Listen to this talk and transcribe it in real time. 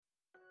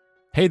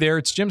Hey there,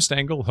 it's Jim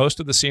Stengel, host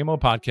of the CMO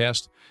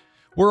podcast.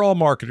 We're all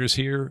marketers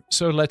here,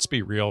 so let's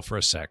be real for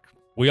a sec.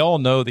 We all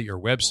know that your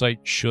website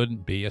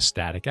shouldn't be a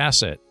static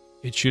asset.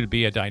 It should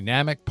be a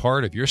dynamic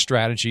part of your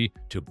strategy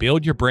to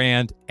build your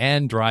brand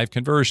and drive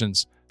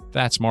conversions.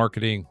 That's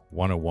marketing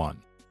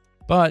 101.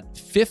 But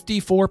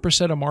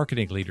 54% of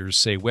marketing leaders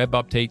say web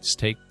updates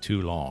take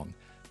too long.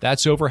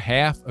 That's over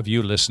half of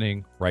you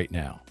listening right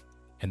now.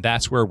 And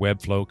that's where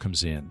Webflow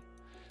comes in.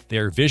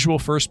 Their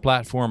visual-first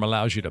platform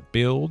allows you to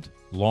build,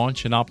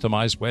 launch, and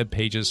optimize web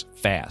pages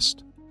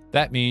fast.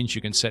 That means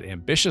you can set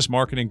ambitious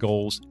marketing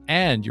goals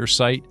and your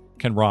site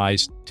can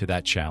rise to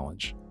that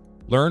challenge.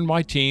 Learn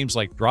why teams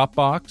like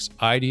Dropbox,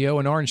 IDEO,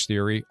 and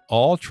Orangetheory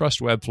all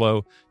trust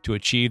Webflow to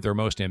achieve their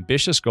most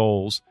ambitious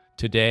goals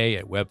today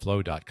at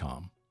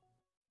webflow.com.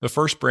 The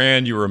first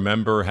brand you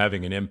remember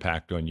having an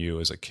impact on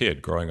you as a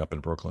kid growing up in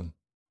Brooklyn?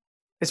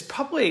 It's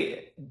probably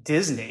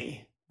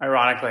Disney,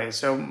 ironically.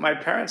 So my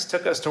parents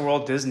took us to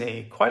Walt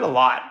Disney quite a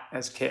lot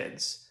as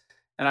kids.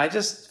 And I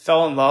just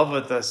fell in love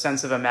with the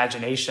sense of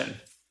imagination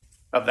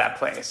of that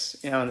place,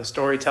 and the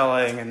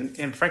storytelling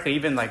and frankly,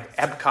 even like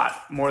Epcot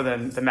more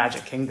than the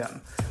Magic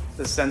Kingdom,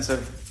 the sense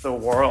of the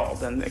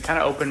world. And it kind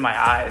of opened my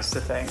eyes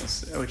to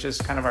things, which is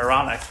kind of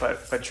ironic,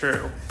 but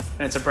true.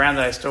 And it's a brand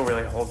that I still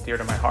really hold dear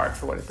to my heart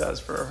for what it does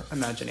for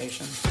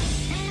imagination.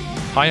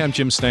 Hi, I'm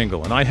Jim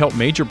Stengel, and I help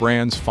major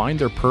brands find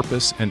their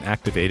purpose and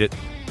activate it,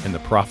 and the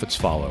profits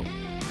follow.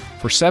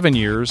 For 7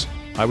 years,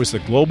 I was the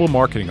global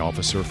marketing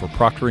officer for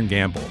Procter &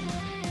 Gamble,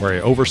 where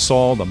I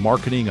oversaw the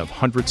marketing of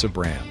hundreds of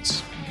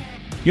brands.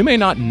 You may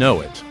not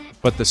know it,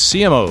 but the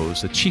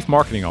CMOs, the chief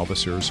marketing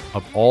officers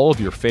of all of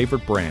your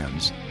favorite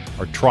brands,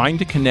 are trying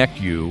to connect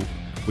you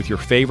with your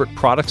favorite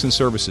products and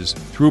services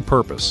through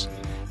purpose.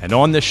 And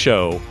on this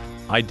show,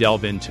 I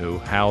delve into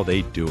how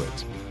they do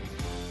it.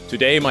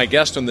 Today, my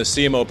guest on the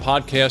CMO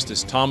podcast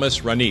is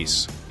Thomas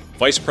Ranese,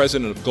 Vice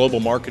President of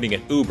Global Marketing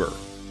at Uber,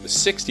 the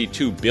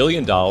 $62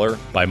 billion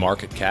by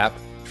market cap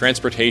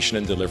transportation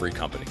and delivery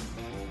company.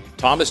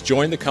 Thomas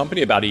joined the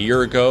company about a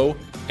year ago,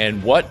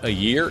 and what a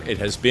year it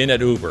has been at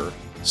Uber.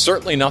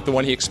 Certainly not the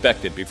one he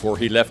expected before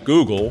he left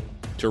Google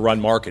to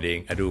run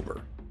marketing at Uber.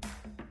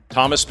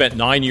 Thomas spent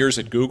 9 years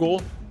at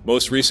Google,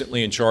 most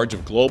recently in charge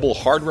of global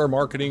hardware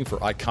marketing for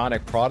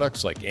iconic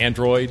products like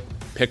Android,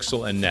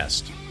 Pixel, and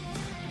Nest.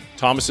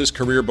 Thomas's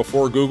career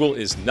before Google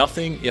is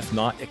nothing if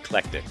not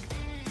eclectic.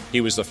 He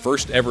was the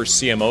first ever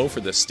CMO for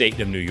the state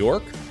of New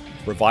York,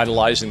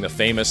 revitalizing the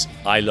famous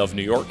I Love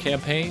New York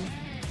campaign.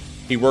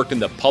 He worked in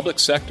the public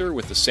sector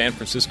with the San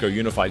Francisco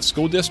Unified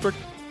School District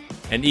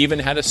and even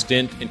had a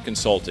stint in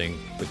consulting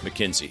with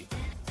McKinsey.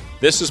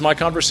 This is my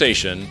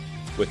conversation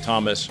with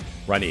Thomas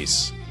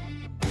Ranese.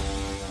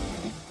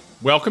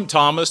 Welcome,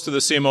 Thomas, to the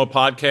CMO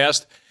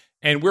podcast.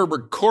 And we're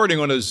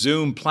recording on a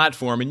Zoom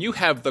platform, and you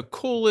have the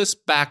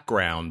coolest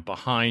background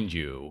behind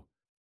you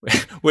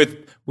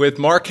with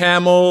Mark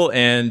Hamill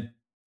and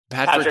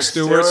Patrick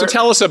Stewart. So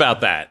tell us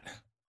about that.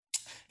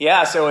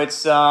 Yeah, so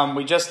it's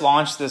we just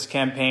launched this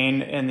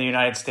campaign in the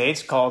United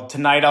States called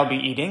Tonight I'll Be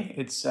Eating.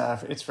 It's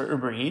for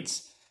Uber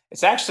Eats.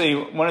 It's actually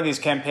one of these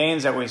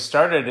campaigns that we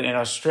started in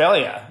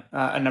Australia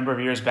a number of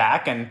years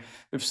back, and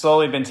we've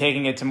slowly been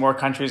taking it to more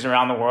countries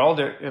around the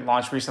world. It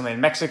launched recently in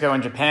Mexico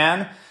and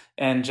Japan,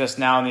 and just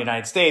now in the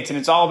United States. And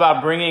it's all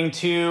about bringing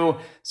two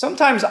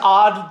sometimes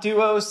odd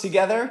duos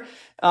together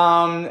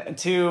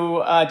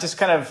to just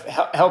kind of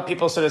help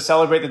people sort of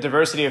celebrate the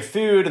diversity of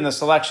food and the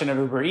selection of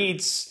Uber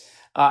Eats.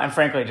 And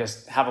frankly,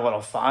 just have a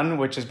little fun,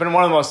 which has been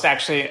one of the most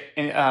actually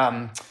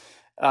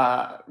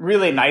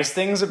really nice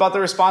things about the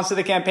response to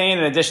the campaign.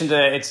 In addition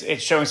to it's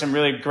showing some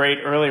really great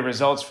early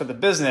results for the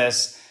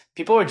business,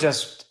 people are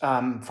just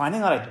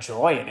finding a lot of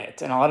joy in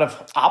it and a lot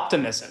of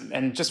optimism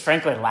and just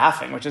frankly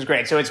laughing, which is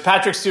great. So it's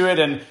Patrick Stewart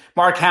and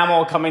Mark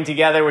Hamill coming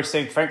together, which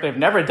they frankly have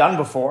never done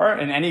before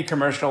in any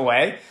commercial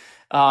way,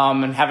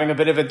 and having a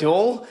bit of a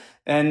duel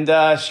and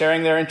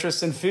sharing their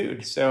interest in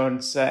food. So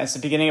it's the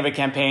beginning of a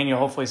campaign. You'll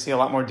hopefully see a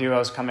lot more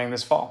duos coming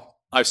this fall.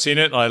 I've seen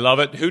it. I love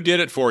it. Who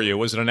did it for you?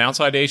 Was it an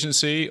outside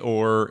agency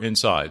or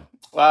inside?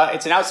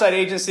 It's an outside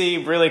agency,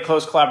 really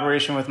close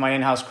collaboration with my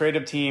in-house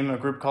creative team, a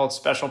group called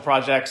Special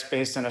Projects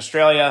based in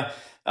Australia,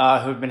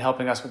 who've been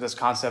helping us with this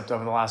concept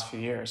over the last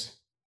few years.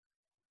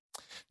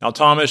 Now,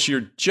 Thomas,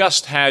 you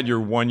just had your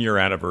 1-year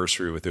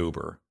anniversary with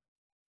Uber.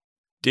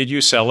 Did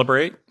you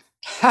celebrate?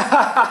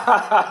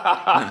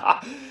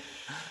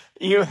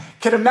 You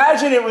could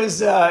imagine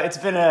it's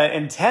been an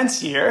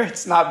intense year.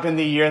 It's not been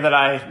the year that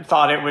I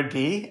thought it would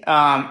be.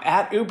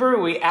 At Uber,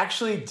 we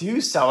actually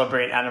do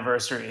celebrate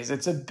anniversaries.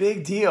 It's a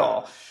big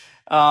deal.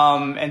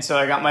 And so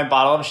I got my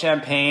bottle of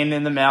champagne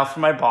in the mail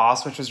from my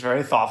boss, which was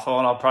very thoughtful,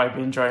 and I'll probably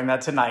be enjoying that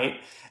tonight.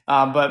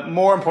 But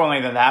more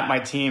importantly than that, my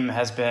team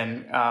has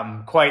been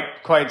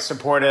quite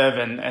supportive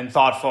and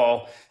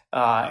thoughtful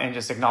and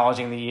just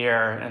acknowledging the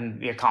year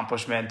and the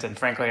accomplishment and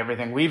frankly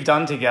everything we've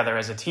done together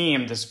as a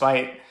team,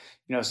 despite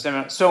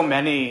so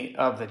many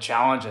of the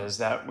challenges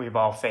that we've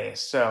all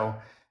faced. So,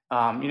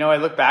 I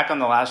look back on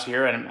the last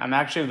year and I'm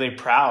actually really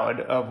proud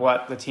of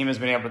what the team has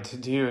been able to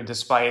do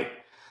despite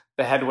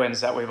the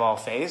headwinds that we've all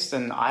faced.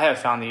 And I have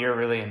found the year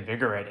really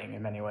invigorating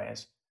in many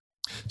ways.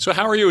 So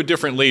how are you a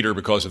different leader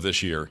because of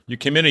this year? You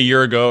came in a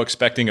year ago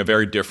expecting a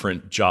very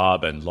different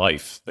job and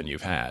life than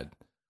you've had.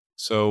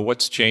 So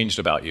what's changed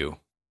about you?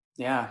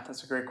 Yeah,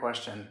 that's a great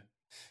question.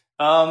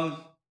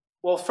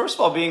 Well, first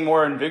of all, being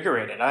more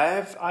invigorated.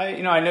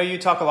 I know you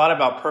talk a lot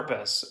about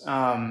purpose.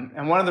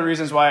 And one of the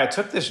reasons why I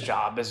took this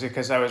job is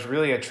because I was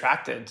really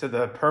attracted to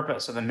the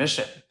purpose of the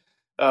mission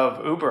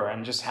of Uber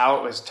and just how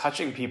it was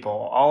touching people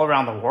all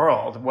around the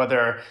world,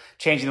 whether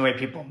changing the way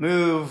people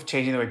move,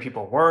 changing the way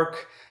people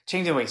work,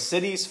 changing the way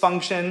cities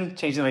function,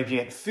 changing the way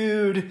people get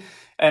food.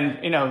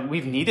 And,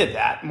 we've needed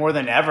that more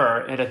than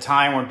ever at a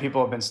time when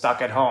people have been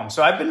stuck at home.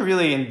 So I've been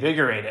really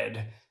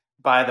invigorated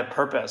by the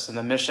purpose and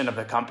the mission of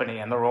the company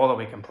and the role that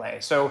we can play.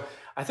 So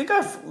I think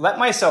I've let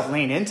myself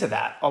lean into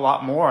that a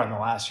lot more in the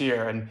last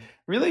year and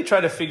really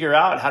try to figure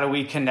out how do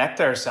we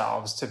connect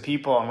ourselves to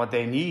people and what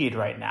they need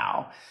right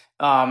now.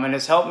 And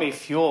it's helped me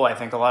fuel, I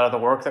think, a lot of the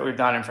work that we've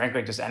done and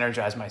frankly, just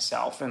energize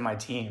myself and my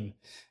team.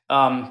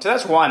 So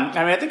that's one.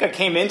 I mean, I think I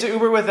came into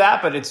Uber with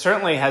that, but it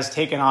certainly has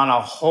taken on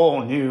a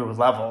whole new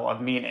level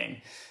of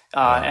meaning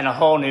and a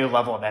whole new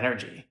level of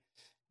energy.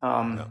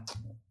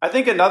 I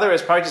think another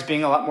is probably just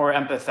being a lot more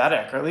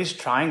empathetic, or at least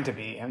trying to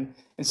be. And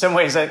in some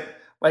ways, I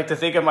like to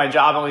think of my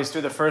job, at least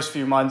through the first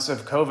few months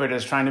of COVID,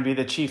 as trying to be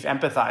the chief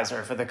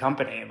empathizer for the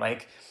company.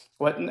 Like,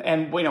 what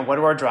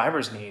do our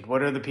drivers need? What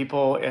do the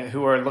people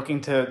who are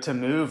looking to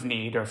move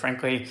need? Or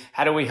frankly,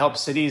 how do we help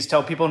cities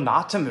tell people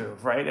not to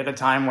move, right? At a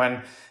time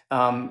when,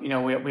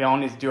 we all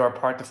need to do our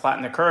part to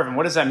flatten the curve. And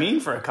what does that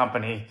mean for a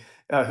company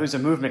who's a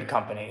movement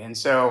company? And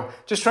so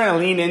just trying to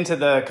lean into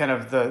the kind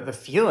of the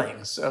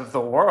feelings of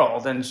the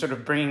world and sort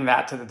of bringing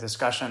that to the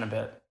discussion a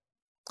bit.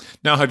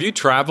 Now, have you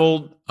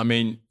traveled? I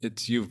mean,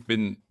 you've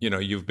been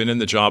in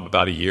the job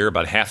about a year.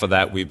 About half of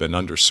that we've been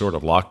under sort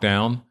of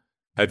lockdown.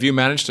 Have you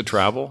managed to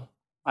travel?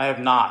 I have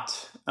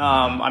not.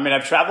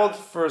 I've traveled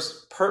for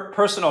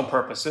personal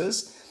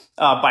purposes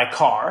by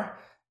car.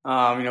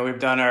 We've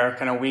done our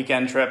kind of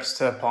weekend trips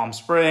to Palm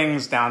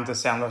Springs, down to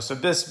San Luis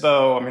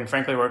Obispo.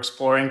 Frankly, we're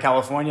exploring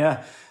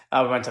California.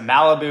 We went to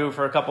Malibu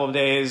for a couple of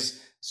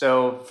days.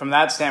 So from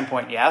that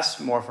standpoint, yes,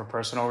 more for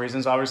personal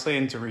reasons, obviously,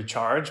 and to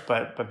recharge.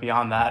 But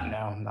beyond that,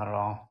 no, not at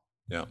all.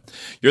 Yeah.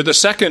 You're the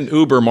second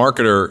Uber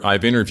marketer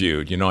I've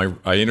interviewed.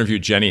 I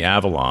interviewed Jenny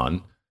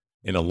Avalon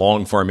in a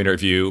long-form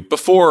interview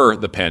before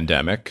the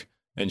pandemic,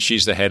 and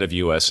she's the head of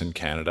U.S. and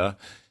Canada.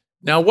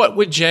 Now, what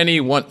would Jenny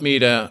want me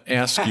to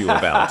ask you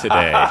about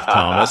today,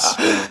 Thomas?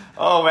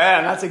 Oh,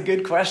 man, that's a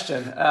good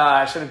question.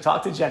 I should have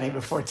talked to Jenny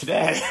before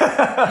today.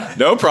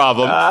 No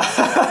problem.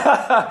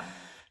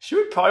 She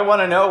would probably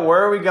want to know,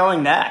 where are we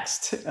going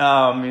next?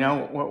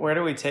 Where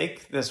do we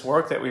take this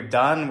work that we've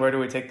done? Where do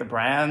we take the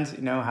brand?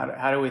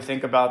 How do we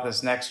think about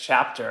this next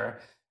chapter?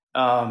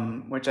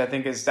 Which I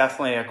think is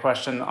definitely a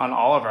question on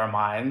all of our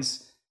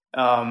minds.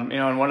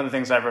 And one of the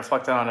things I've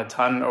reflected on a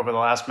ton over the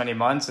last many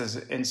months is,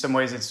 in some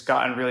ways, it's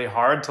gotten really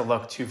hard to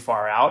look too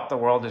far out. The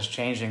world is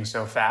changing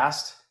so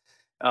fast.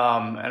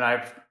 And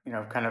I've,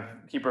 kind of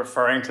keep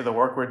referring to the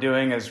work we're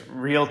doing as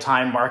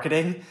real-time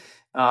marketing,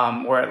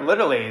 where it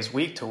literally is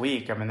week to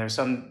week. There's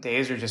some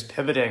days you're just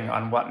pivoting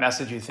on what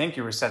message you think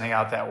you were sending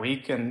out that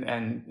week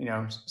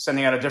and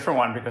sending out a different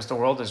one because the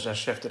world has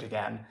just shifted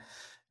again.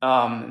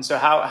 And so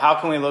how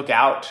can we look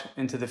out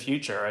into the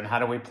future, and how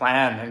do we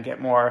plan and get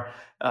more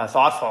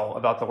thoughtful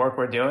about the work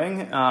we're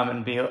doing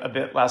and be a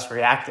bit less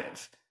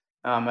reactive?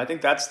 I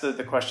think that's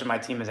the question my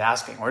team is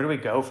asking. Where do we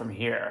go from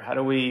here? How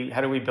do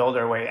we build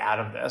our way out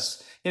of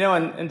this?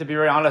 And to be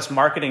very honest,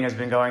 marketing has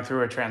been going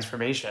through a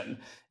transformation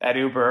at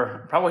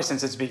Uber probably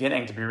since its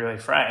beginning, to be really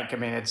frank.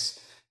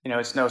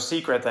 It's no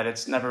secret that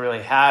it's never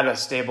really had a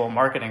stable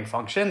marketing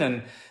function.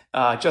 And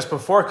just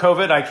before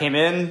COVID, I came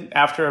in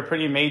after a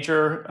pretty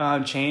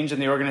major change in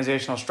the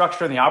organizational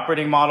structure and the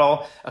operating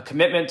model, a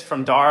commitment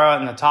from Dara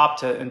and the top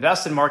to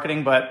invest in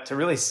marketing, but to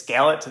really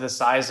scale it to the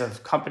size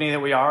of company that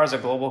we are as a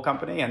global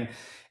company. And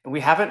we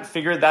haven't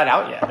figured that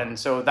out yet. And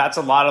so that's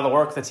a lot of the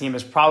work the team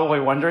is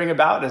probably wondering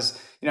about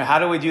is, how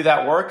do we do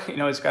that work?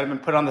 It's got to be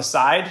put on the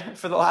side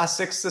for the last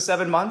 6 to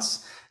 7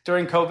 months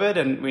during COVID,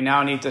 and we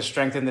now need to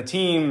strengthen the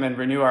team and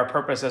renew our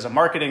purpose as a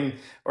marketing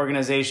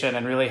organization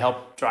and really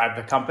help drive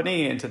the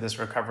company into this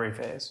recovery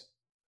phase.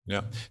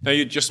 Yeah. Now,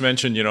 you just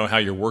mentioned, how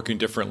you're working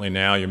differently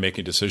now. You're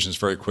making decisions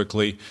very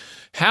quickly.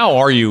 How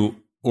are you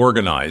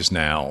organized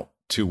now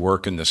to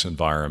work in this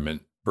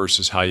environment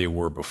versus how you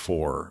were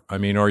before?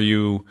 Are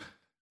you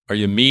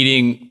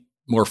meeting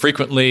more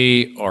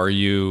frequently?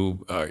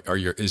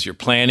 Is your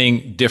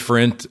planning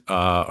different?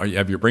 Are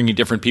you bringing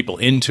different people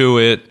into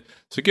it?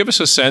 So give us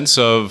a sense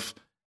of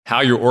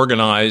how you're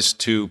organized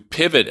to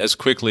pivot as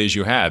quickly as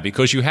you have,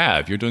 because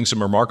you're doing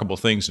some remarkable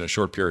things in a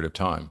short period of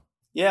time.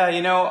 Yeah,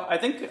 I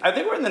think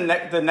we're in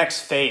the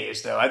next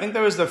phase, though. I think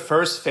there was the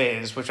first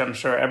phase, which I'm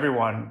sure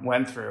everyone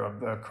went through, of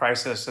the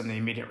crisis and the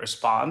immediate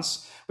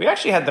response. We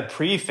actually had the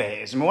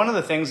pre-phase. One of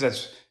the things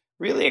that's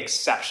really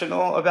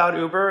exceptional about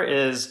Uber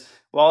is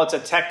while it's a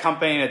tech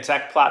company and a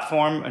tech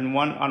platform on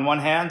one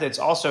hand, it's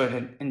also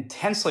an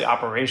intensely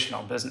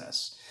operational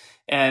business.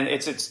 And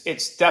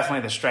it's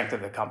definitely the strength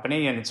of the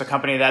company. And it's a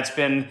company that's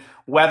been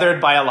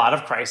weathered by a lot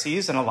of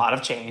crises and a lot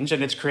of change.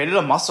 And it's created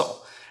a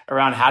muscle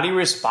around how do you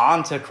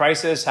respond to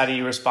crisis? How do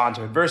you respond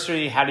to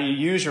adversity? How do you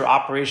use your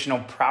operational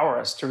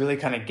prowess to really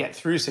kind of get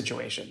through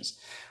situations?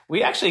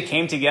 We actually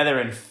came together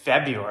in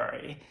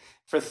February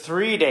for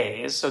 3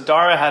 days. So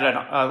Dara had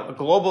a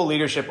global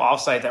leadership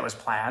offsite that was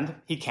planned.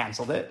 He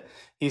canceled it.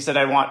 He said,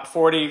 I want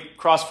 40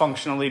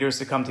 cross-functional leaders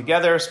to come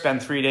together,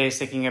 spend 3 days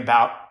thinking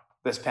about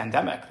this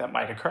pandemic that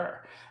might occur.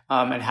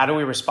 And how do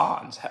we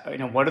respond?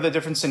 What are the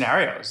different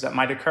scenarios that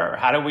might occur?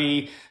 How do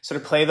we sort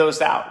of play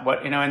those out?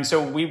 And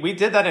so we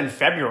did that in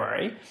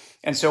February.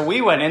 And so we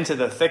went into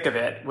the thick of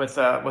it with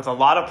a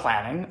lot of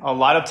planning, a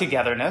lot of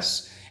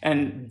togetherness,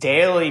 and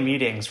daily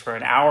meetings for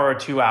an hour or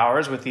 2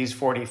 hours with these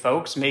 40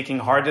 folks, making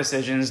hard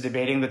decisions,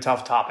 debating the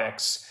tough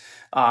topics,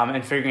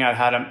 and figuring out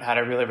how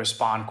to really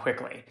respond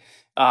quickly.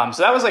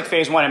 So that was like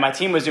phase one, and my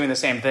team was doing the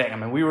same thing. I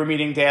mean, we were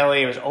meeting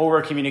daily. It was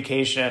over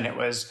communication. It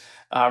was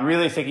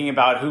really thinking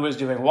about who was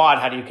doing what,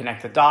 how do you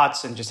connect the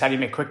dots, and just how do you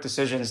make quick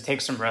decisions, take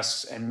some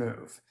risks, and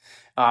move.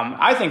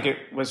 I think it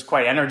was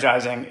quite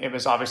energizing. It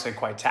was obviously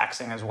quite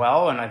taxing as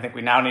well, and I think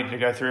we now need to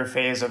go through a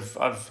phase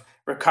of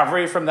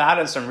recovery from that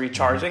and some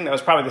recharging. That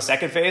was probably the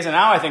second phase, and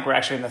now I think we're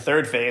actually in the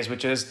third phase,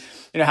 which is,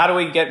 how do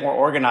we get more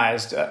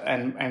organized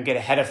and get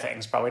ahead of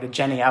things? Probably to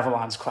Jenny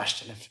Avalon's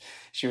question, if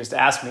she was to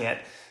ask me it.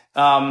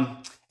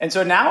 And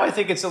so now I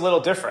think it's a little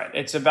different.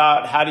 It's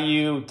about how do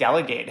you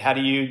delegate? How do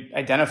you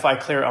identify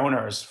clear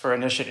owners for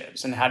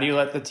initiatives? And how do you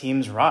let the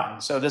teams run?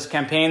 So this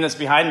campaign that's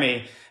behind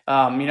me,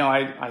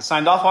 I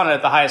signed off on it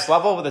at the highest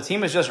level, but the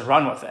team has just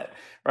run with it,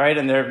 right?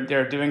 And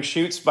they're doing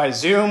shoots by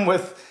Zoom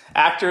with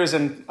actors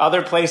in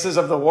other places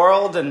of the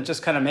world and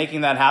just kind of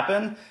making that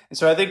happen. And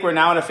so I think we're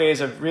now in a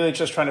phase of really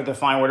just trying to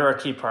define what are our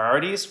key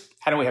priorities.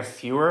 How do we have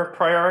fewer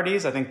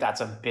priorities? I think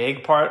that's a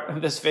big part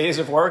of this phase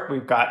of work.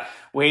 We've got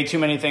way too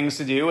many things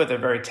to do with a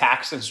very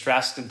taxed and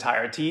stressed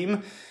entire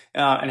team.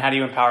 And how do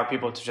you empower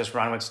people to just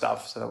run with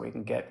stuff so that we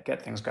can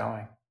get things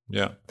going?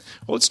 Yeah.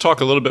 Well, let's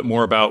talk a little bit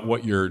more about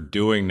what you're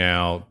doing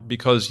now,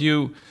 because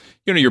your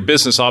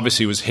business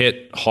obviously was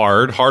hit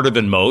harder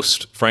than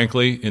most,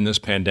 frankly, in this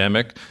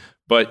pandemic.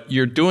 But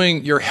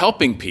you're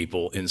helping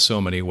people in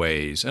so many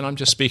ways. And I'm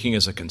just speaking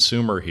as a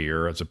consumer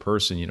here, as a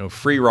person,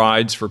 free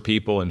rides for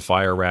people in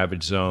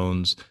fire-ravaged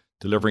zones,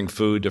 delivering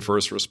food to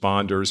first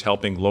responders,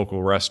 helping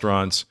local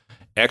restaurants,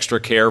 extra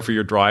care for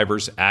your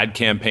drivers, ad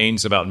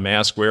campaigns about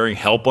mask wearing,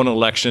 help on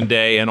election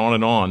day, and on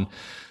and on.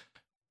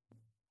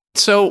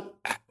 So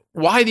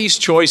why these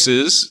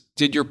choices?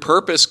 Did your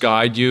purpose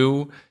guide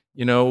you?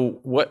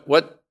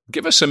 What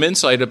give us some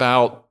insight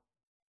about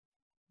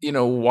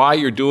why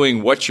you're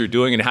doing what you're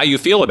doing and how you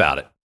feel about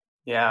it.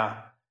 Yeah.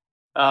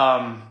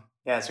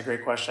 It's a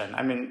great question.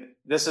 I mean,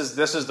 this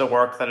is the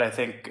work that I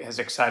think has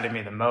excited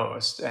me the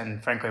most,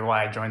 and frankly,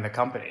 why I joined the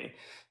company.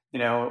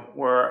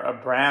 We're a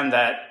brand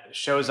that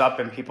shows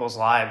up in people's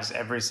lives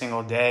every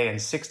single day in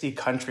 60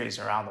 countries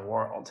around the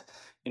world.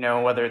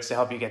 Whether it's to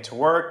help you get to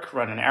work,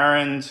 run an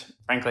errand,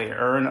 frankly,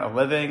 earn a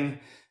living.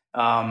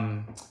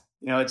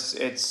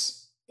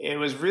 It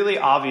was really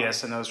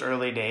obvious in those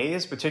early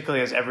days,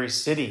 particularly as every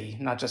city,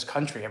 not just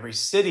country, every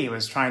city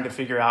was trying to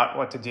figure out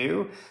what to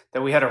do,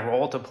 that we had a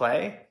role to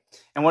play.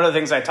 And one of the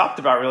things I talked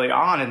about really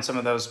on in some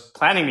of those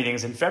planning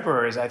meetings in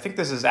February is I think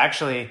this is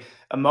actually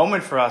a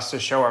moment for us to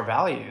show our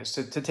values,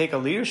 to take a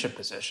leadership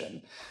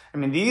position. I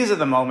mean, these are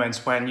the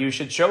moments when you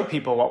should show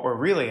people what we're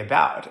really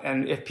about.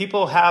 And if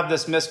people have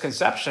this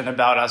misconception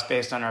about us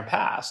based on our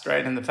past,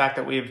 right, and the fact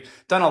that we've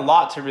done a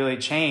lot to really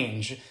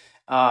change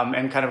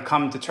and kind of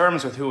come to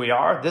terms with who we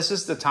are, this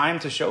is the time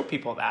to show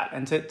people that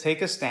and to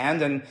take a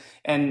stand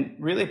and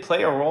really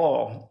play a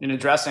role in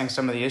addressing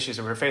some of the issues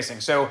that we're facing.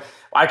 So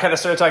I kind of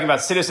started talking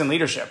about citizen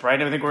leadership, right?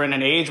 I think we're in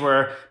an age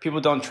where people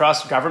don't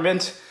trust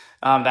government.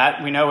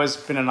 That we know has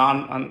been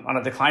on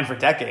a decline for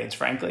decades,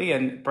 frankly,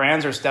 and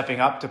brands are stepping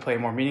up to play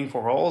more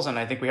meaningful roles. And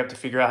I think we have to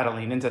figure out how to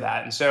lean into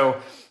that. And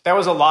so that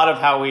was a lot of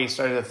how we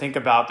started to think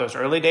about those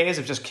early days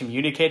of just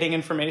communicating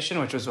information,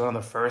 which was one of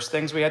the first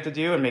things we had to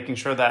do, and making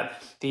sure that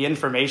the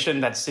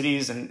information that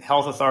cities and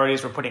health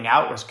authorities were putting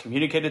out was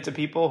communicated to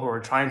people who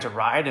were trying to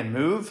ride and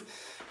move.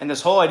 And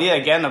this whole idea,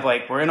 again, of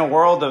like, we're in a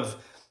world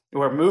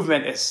where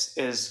movement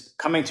is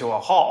coming to a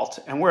halt,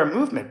 and we're a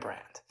movement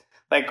brand.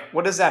 Like,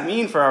 what does that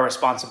mean for our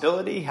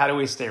responsibility? How do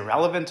we stay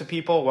relevant to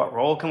people? What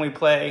role can we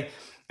play?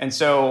 And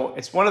so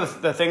it's one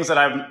of the things that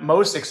I'm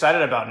most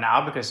excited about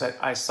now, because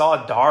I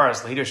saw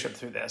Dara's leadership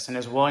through this and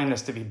his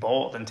willingness to be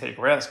bold and take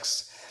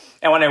risks.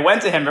 And when I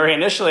went to him very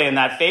initially in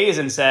that phase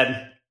and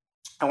said,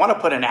 I want to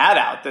put an ad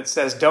out that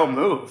says, don't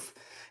move.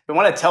 We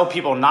want to tell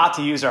people not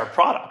to use our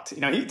product. He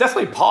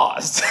definitely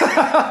paused.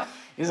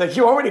 He's like,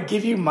 you want me to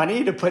give you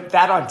money to put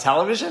that on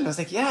television? I was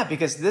like, yeah,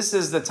 because this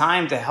is the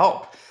time to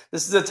help.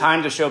 This is the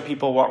time to show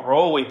people what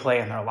role we play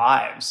in their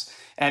lives.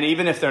 And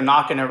even if they're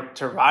not going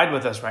to ride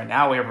with us right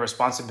now, we have a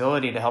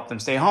responsibility to help them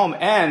stay home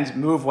and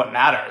move what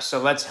matters. So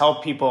let's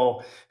help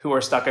people who are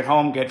stuck at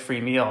home get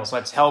free meals.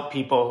 Let's help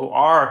people who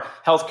are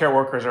healthcare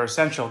workers or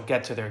essential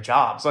get to their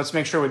jobs. Let's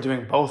make sure we're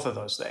doing both of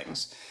those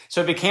things.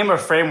 So it became a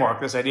framework,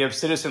 this idea of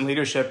citizen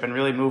leadership and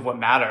really move what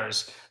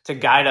matters to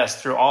guide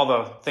us through all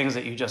the things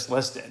that you just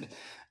listed.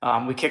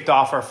 We kicked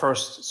off our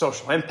first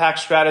social impact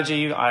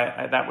strategy,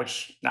 that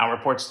which now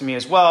reports to me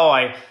as well.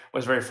 I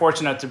was very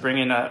fortunate to bring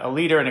in a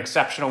leader, an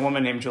exceptional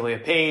woman named Julia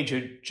Page,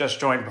 who just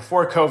joined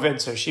before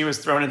COVID. So she was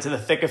thrown into the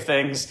thick of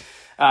things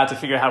to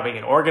figure out how we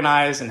get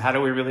organized and how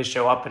do we really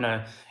show up in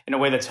a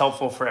way that's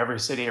helpful for every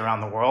city around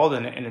the world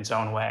in its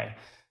own way.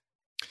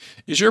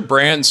 Is your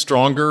brand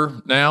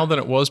stronger now than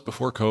it was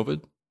before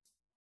COVID?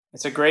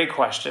 It's a great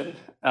question.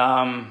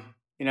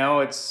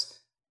 It's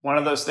one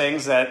of those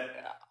things that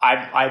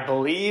I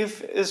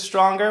believe is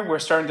stronger. We're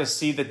starting to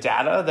see the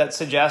data that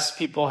suggests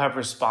people have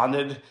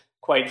responded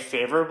quite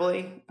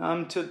favorably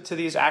to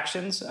these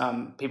actions.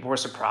 People were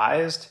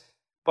surprised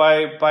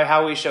by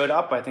how we showed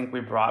up. I think we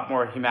brought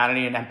more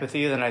humanity and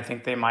empathy than I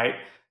think they might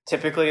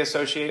typically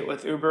associate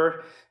with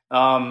Uber.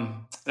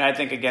 And I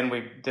think, again,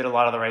 we did a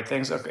lot of the right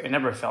things. It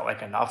never felt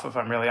like enough, if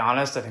I'm really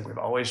honest. I think we've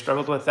always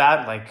struggled with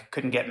that, like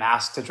couldn't get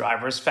masks to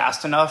drivers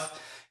fast enough.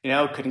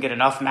 Couldn't get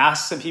enough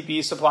masks and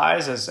PPE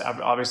supplies, as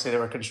obviously there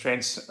were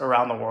constraints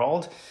around the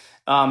world.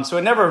 So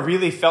it never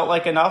really felt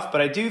like enough,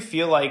 but I do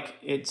feel like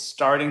it's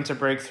starting to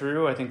break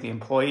through. I think the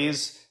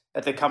employees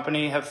at the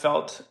company have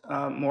felt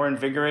more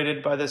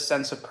invigorated by this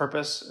sense of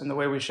purpose in the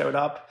way we showed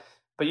up.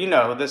 But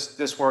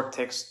this work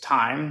takes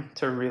time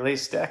to really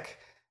stick.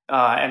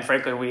 And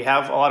frankly, we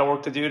have a lot of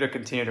work to do to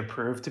continue to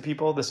prove to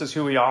people this is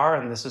who we are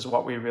and this is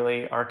what we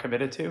really are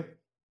committed to.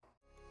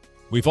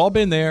 We've all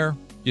been there.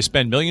 You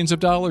spend millions of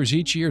dollars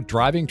each year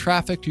driving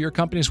traffic to your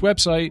company's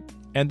website,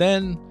 and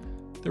then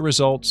the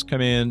results come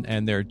in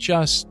and they're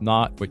just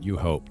not what you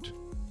hoped.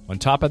 On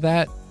top of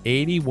that,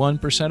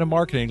 81% of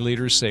marketing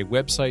leaders say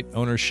website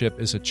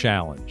ownership is a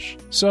challenge.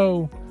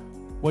 So,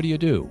 what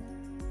do?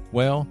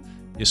 Well,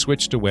 you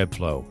switch to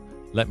Webflow.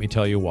 Let me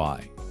tell you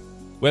why.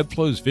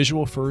 Webflow's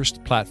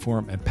visual-first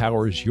platform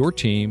empowers your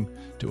team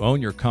to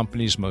own your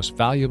company's most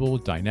valuable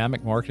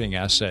dynamic marketing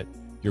asset,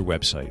 your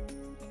website.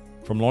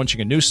 From launching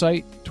a new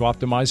site to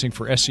optimizing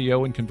for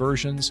SEO and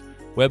conversions,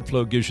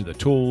 Webflow gives you the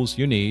tools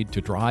you need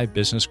to drive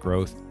business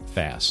growth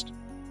fast.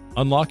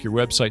 Unlock your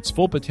website's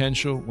full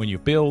potential when you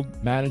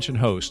build, manage, and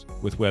host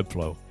with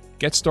Webflow.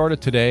 Get started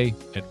today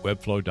at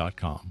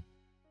webflow.com.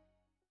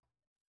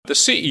 The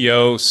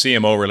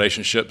CEO-CMO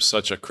relationship is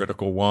such a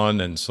critical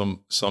one, and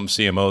some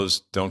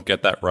CMOs don't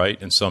get that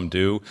right, and some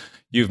do.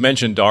 You've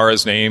mentioned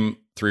Dara's name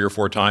 3 or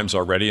 4 times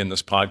already in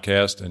this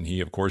podcast, and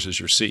he, of course,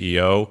 is your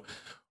CEO.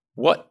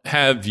 What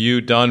have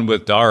you done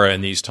with Dara in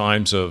these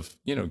times of,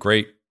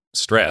 great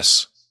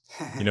stress,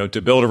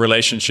 to build a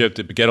relationship,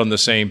 to get on the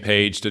same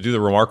page, to do the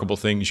remarkable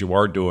things you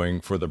are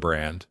doing for the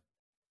brand?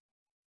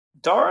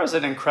 Dara is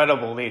an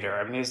incredible leader.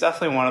 I mean, he's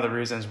definitely one of the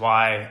reasons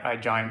why I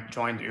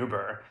joined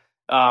Uber.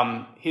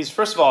 He's,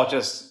 first of all,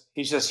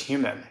 he's just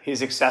human.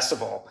 He's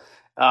accessible.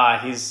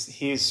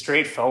 He's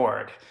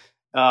straightforward.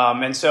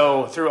 And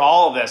so through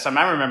all of this,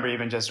 I remember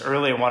even just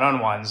early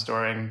one-on-ones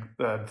during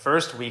the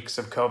first weeks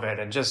of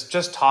COVID and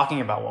just talking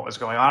about what was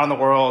going on in the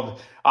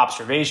world,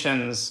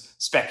 observations,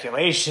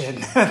 speculation,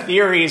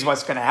 theories,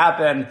 what's going to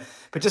happen,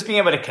 but just being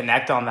able to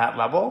connect on that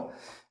level.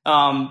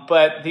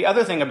 But the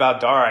other thing about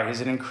Dara,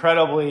 he's an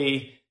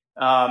incredible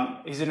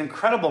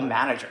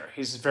manager.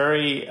 He's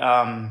very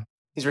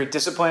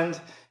disciplined.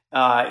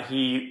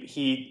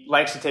 He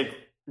likes to take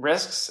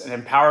risks and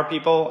empower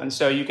people. And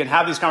so you can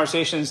have these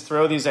conversations,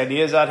 throw these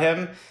ideas at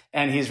him,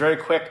 and he's very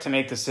quick to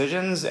make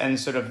decisions and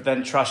sort of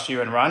then trust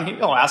you and run.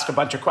 He'll ask a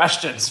bunch of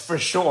questions for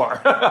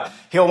sure.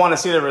 He'll want to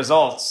see the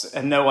results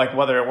and know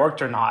whether it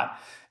worked or not.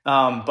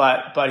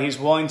 But he's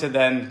willing to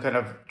then kind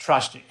of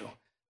trust you.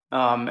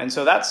 And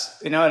so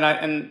that's,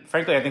 and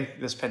frankly, I think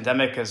this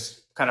pandemic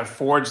has kind of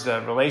forged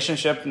the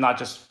relationship, not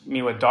just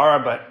me with Dara,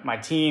 but my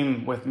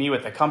team with me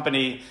with the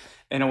company,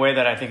 in a way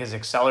that I think has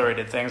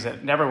accelerated things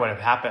that never would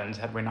have happened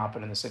had we not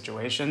been in the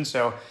situation.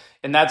 So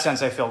in that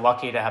sense, I feel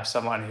lucky to have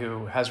someone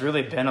who has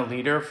really been a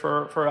leader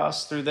for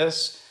us through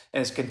this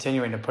and is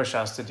continuing to push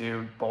us to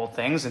do bold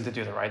things and to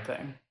do the right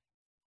thing.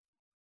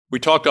 We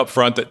talked up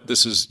front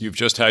that you've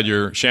just had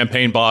your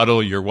champagne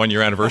bottle, your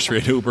 1-year anniversary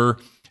at Uber,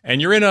 and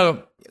you're in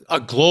a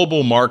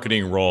global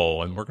marketing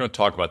role. And we're going to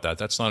talk about that.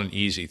 That's not an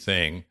easy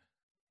thing.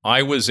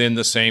 I was in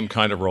the same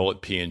kind of role at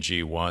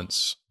P&G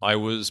once. I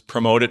was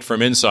promoted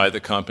from inside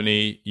the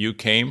company. You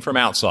came from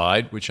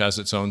outside, which has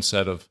its own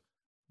set of,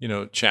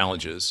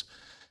 challenges.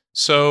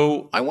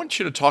 So I want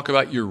you to talk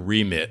about your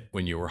remit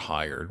when you were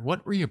hired.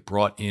 What were you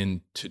brought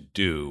in to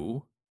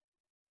do?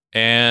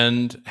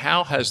 And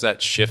how has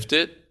that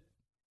shifted?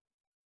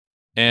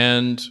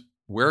 And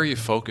where are you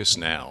focused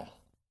now?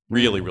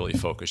 Really, really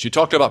focused. You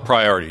talked about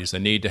priorities, the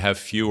need to have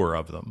fewer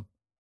of them.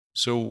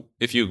 So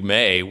if you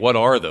may, what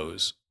are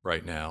those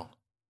right now?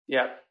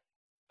 Yeah,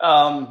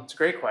 it's a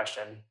great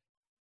question.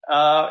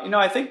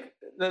 I think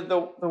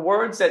the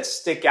words that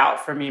stick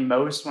out for me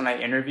most when I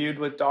interviewed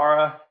with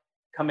Dara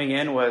coming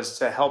in was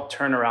to help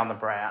turn around the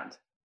brand.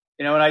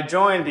 And I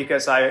joined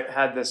because I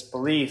had this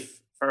belief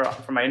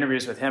for my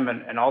interviews with him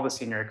and all the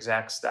senior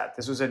execs that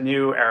this was a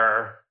new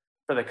era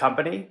for the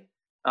company,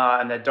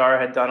 and that Dara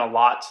had done a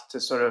lot to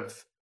sort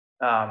of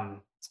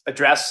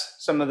address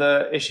some of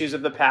the issues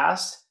of the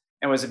past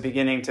and was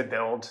beginning to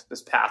build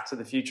this path to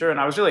the future. And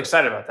I was really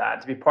excited about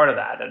that, to be part of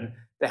that and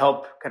to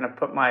help kind of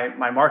put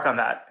my mark on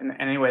that in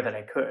any way that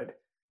I could.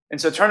 And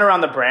so turn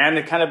around the brand,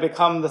 it kind of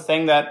become the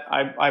thing that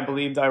I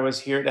believed I was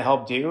here to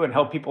help do and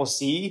help people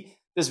see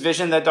this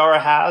vision that Dara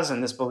has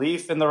and this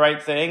belief in the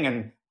right thing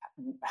and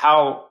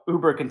how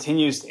Uber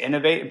continues to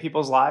innovate in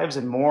people's lives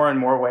in more and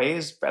more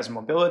ways as a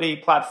mobility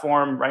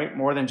platform, right?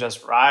 More than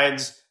just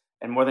rides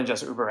and more than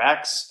just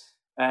UberX,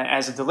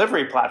 as a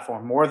delivery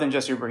platform, more than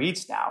just Uber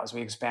Eats now, as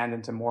we expand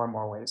into more and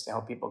more ways to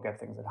help people get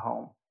things at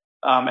home.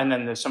 And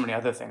then there's so many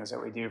other things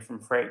that we do, from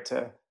freight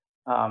to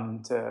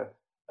ATG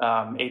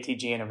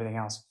and everything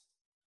else.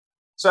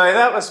 So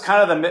that was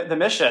kind of the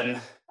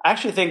mission. I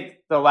actually think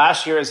the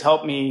last year has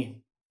helped me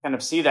kind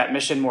of see that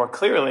mission more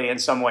clearly in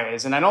some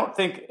ways. And I don't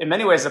think in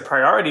many ways the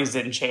priorities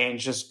didn't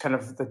change, just kind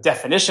of the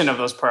definition of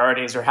those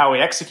priorities or how we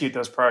execute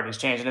those priorities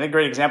changed. And I think a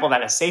great example of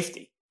that is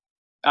safety.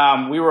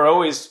 We were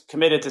always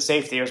committed to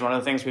safety. It was one of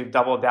the things we've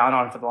doubled down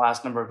on for the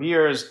last number of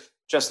years.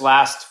 Just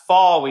last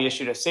fall, we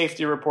issued a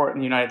safety report in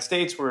the United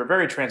States. We were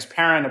very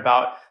transparent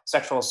about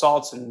sexual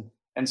assaults and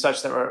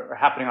such that were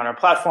happening on our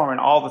platform and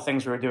all the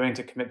things we were doing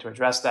to commit to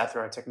address that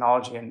through our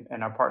technology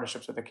and our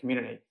partnerships with the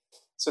community.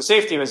 So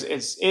safety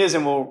is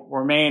and will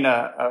remain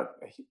a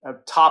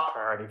top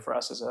priority for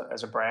us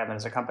as a brand and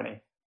as a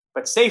company.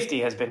 But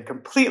safety has been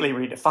completely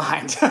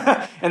redefined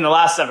in the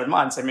last 7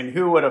 months. I mean,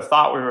 who would have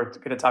thought we were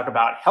going to talk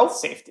about health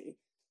safety,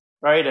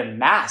 right? And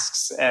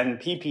masks and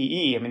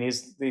PPE. I mean,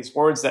 these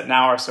words that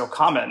now are so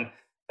common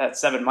that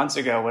 7 months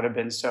ago would have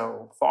been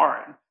so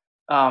foreign.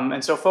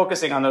 And so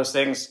focusing on those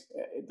things,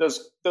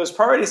 those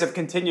priorities have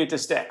continued to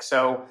stick.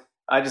 So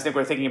I just think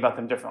we're thinking about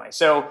them differently.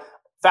 So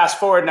fast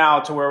forward now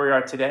to where we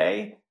are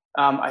today.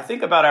 I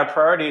think about our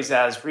priorities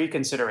as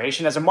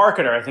reconsideration. As a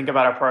marketer, I think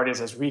about our priorities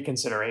as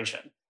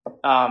reconsideration.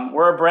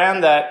 We're a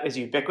brand that is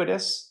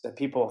ubiquitous, that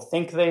people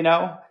think they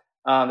know,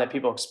 that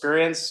people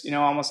experience,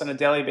 almost on a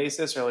daily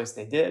basis, or at least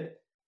they did.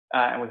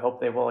 And we hope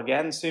they will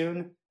again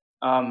soon.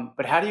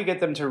 But how do you get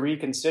them to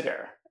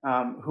reconsider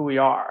who we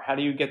are? How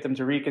do you get them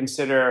to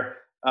reconsider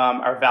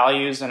our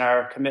values and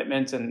our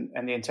commitment and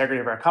the integrity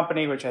of our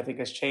company, which I think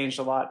has changed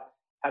a lot?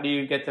 How do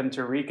you get them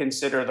to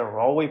reconsider the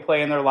role we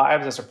play in their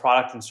lives as a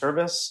product and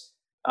service?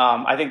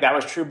 I think that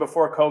was true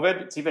before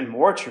COVID. It's even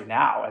more true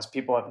now as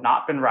people have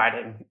not been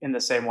riding in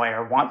the same way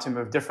or want to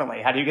move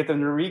differently. How do you get them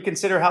to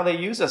reconsider how they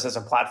use us as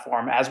a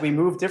platform as we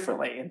move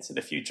differently into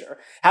the future?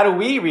 How do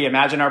we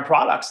reimagine our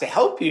products to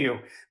help you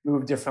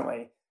move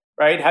differently,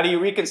 right? How do you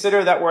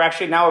reconsider that we're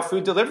actually now a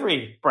food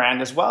delivery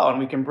brand as well, and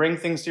we can bring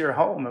things to your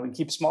home and we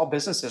keep small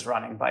businesses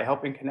running by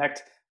helping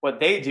connect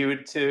what they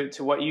do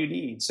to what you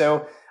need?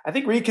 So I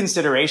think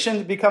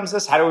reconsideration becomes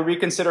this. How do we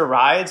reconsider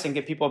rides and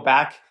get people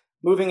back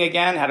moving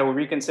again? How do we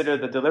reconsider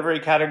the delivery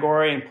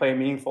category and play a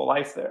meaningful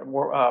life there,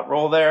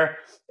 role there?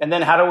 And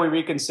then how do we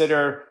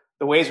reconsider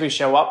the ways we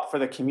show up for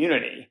the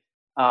community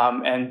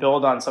and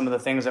build on some of the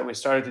things that we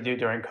started to do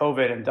during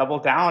COVID and double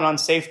down on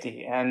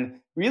safety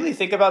and really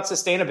think about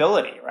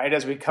sustainability, right?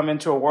 As we come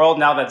into a world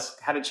now that's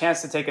had a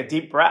chance to take a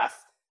deep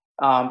breath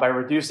by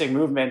reducing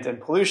movement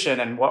and pollution,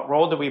 and what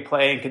role do we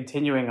play in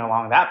continuing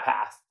along that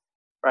path?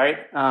 Right?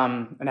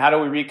 And how do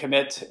we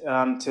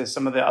recommit to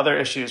some of the other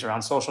issues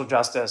around social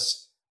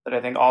justice that I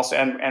think also,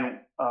 and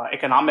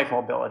economic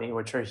mobility,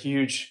 which are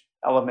huge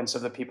elements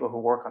of the people who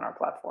work on our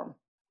platform.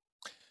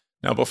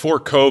 Now, before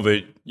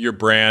COVID, your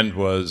brand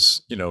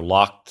was,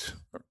 locked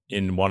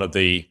in one of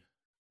the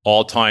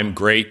all-time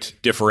great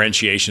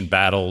differentiation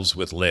battles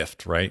with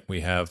Lyft, right? We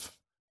have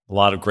a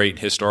lot of great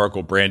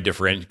historical brand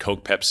differentiation,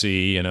 Coke,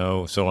 Pepsi,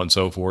 so on and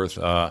so forth.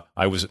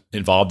 I was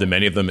involved in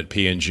many of them at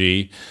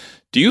P&G.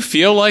 Do you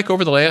feel like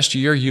over the last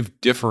year you've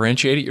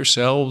differentiated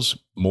yourselves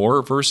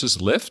more versus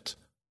Lyft?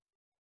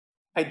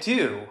 I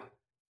do.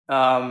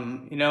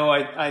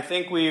 I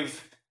think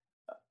we've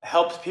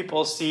helped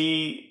people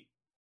see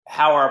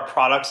how our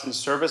products and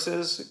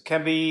services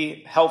can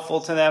be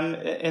helpful to them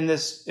in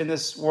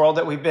this world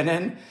that we've been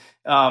in.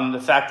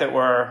 The fact that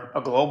we're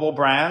a global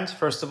brand,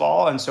 first of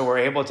all, and so we're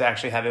able to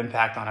actually have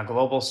impact on a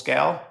global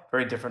scale,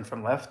 very different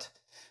from Lyft.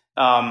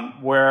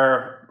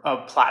 We're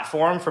a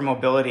platform for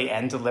mobility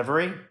and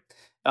delivery.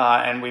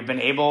 And we've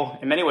been able,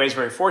 in many ways,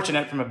 very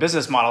fortunate from a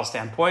business model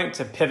standpoint,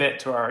 to pivot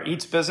to our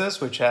Eats business,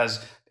 which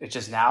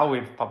is now,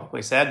 we've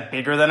publicly said,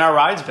 bigger than our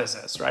rides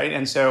business, right?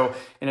 And so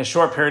in a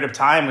short period of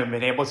time, we've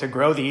been able to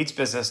grow the Eats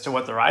business to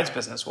what the rides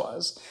business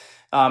was.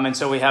 And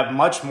so we have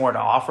much more to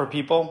offer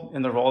people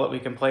in the role that we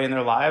can play in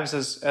their lives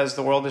as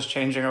the world is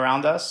changing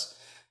around us.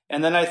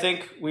 And then I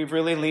think we've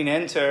really leaned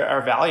into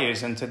our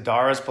values and to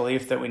Dara's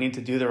belief that we need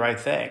to do the right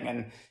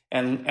thing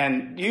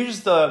and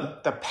use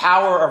the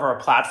power of our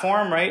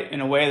platform, right,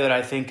 in a way that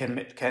I think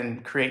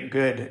can create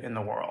good in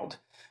the world.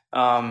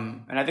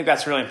 And I think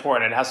that's really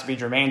important. It has to be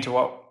germane to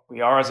what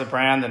we are as a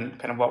brand and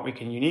kind of what we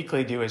can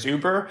uniquely do as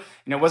Uber.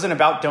 And it wasn't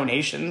about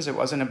donations. It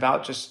wasn't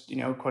about just,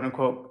 quote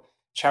unquote,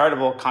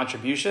 charitable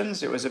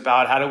contributions. It was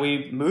about how do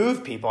we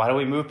move people? How do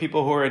we move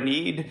people who are in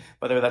need,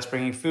 whether that's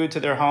bringing food to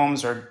their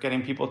homes or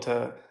getting people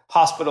to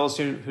hospitals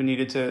who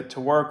needed to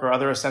work, or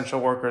other essential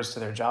workers to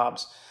their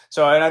jobs.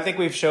 So, and I think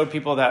we've showed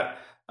people that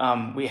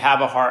we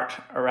have a heart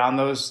around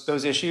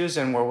those issues,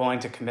 and we're willing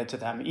to commit to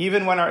them,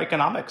 even when our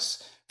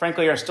economics,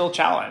 frankly, are still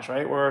challenged,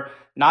 right? We're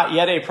not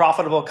yet a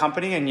profitable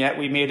company, and yet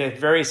we made a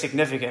very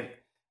significant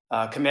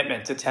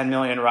commitment to 10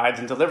 million rides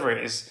and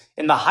deliveries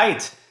in the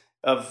height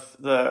of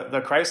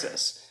the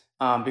crisis,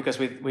 because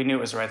we knew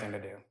it was the right thing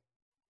to do.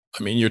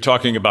 I mean, you're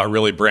talking about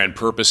really brand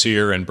purpose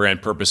here, and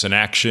brand purpose in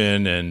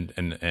action, and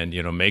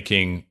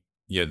making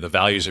the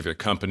values of your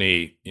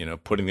company,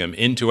 putting them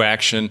into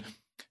action.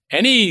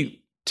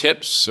 Any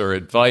tips or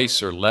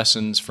advice or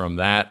lessons from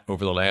that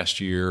over the last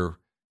year?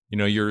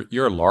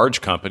 You're a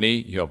large company.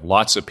 You have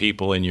lots of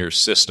people in your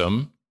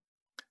system.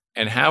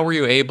 And how were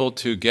you able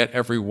to get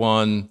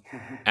everyone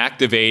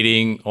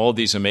activating all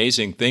these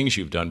amazing things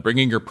you've done,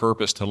 bringing your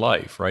purpose to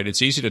life, right?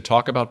 It's easy to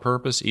talk about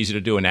purpose, easy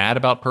to do an ad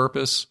about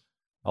purpose,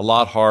 a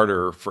lot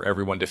harder for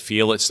everyone to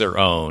feel it's their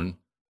own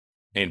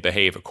and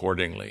behave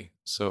accordingly.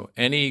 So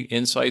any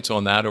insights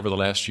on that over the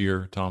last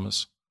year,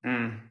 Thomas?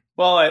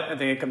 Well, I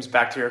think it comes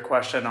back to your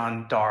question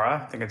on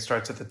Dara. I think it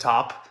starts at the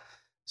top,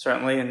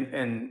 certainly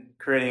in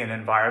creating an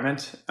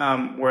environment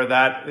where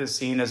that is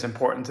seen as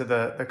important to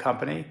the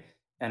company.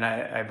 And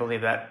I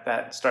believe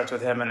that starts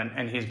with him,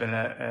 and he's been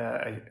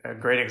a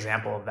great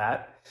example of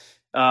that.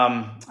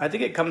 I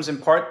think it comes in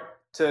part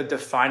to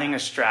defining a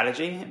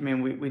strategy. I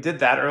mean, we did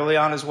that early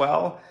on as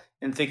well,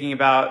 in thinking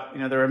about,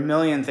 there are a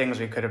million things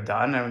we could have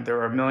done, and there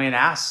were a million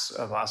asks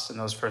of us in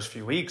those first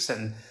few weeks,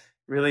 and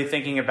really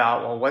thinking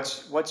about, well,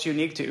 what's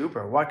unique to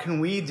Uber? What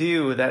can we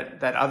do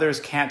that others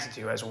can't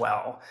do as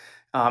well?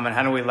 And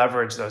how do we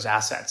leverage those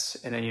assets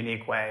in a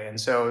unique way? And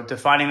so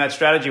defining that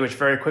strategy, which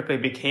very quickly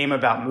became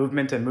about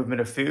movement and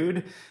movement of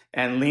food,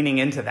 and leaning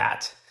into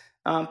that.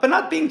 But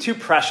not being too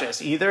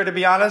precious either, to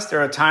be honest.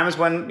 There are times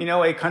when,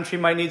 a country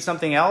might need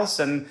something else,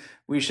 and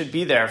we should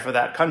be there for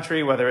that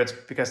country, whether it's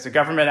because the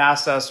government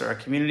asked us or a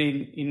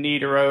community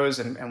need arose,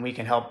 and we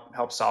can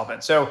help solve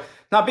it. So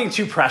not being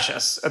too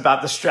precious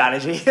about the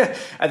strategy.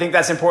 I think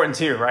that's important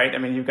too, right? I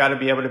mean, you've got to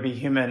be able to be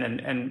human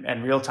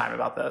and real time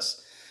about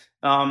this.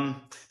 But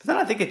then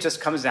I think it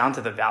just comes down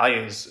to the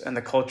values and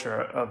the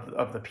culture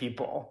of the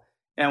people.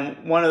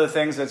 And one of the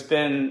things that's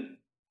been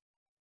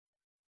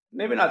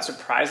maybe not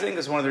surprising,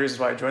 because one of the reasons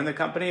why I joined the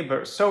company,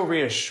 but so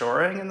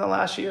reassuring in the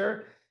last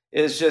year,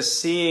 is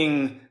just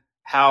seeing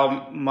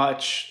how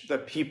much the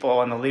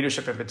people and the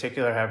leadership in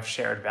particular have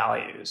shared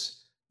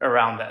values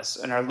around this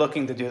and are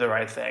looking to do the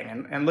right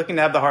thing and looking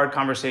to have the hard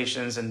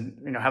conversations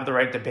and have the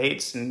right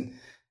debates and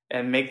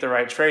make the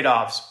right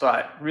trade-offs,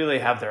 but really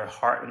have their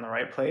heart in the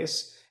right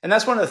place. And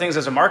that's one of the things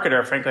as a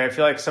marketer, frankly, I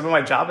feel like some of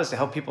my job is to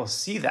help people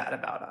see that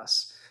about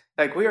us.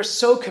 Like, we are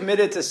so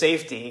committed to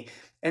safety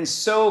and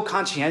so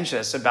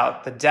conscientious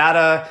about the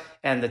data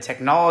and the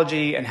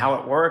technology and how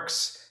it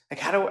works. Like,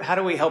 how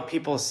do we help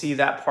people see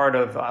that part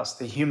of us,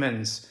 the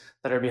humans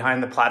that are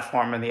behind the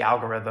platform and the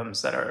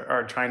algorithms that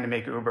are trying to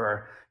make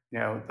Uber,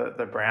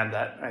 the brand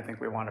that I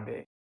think we want to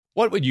be.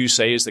 What would you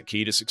say is the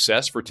key to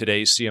success for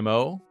today's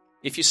CMO?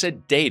 If you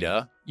said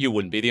data, you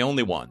wouldn't be the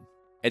only one.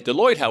 At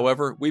Deloitte,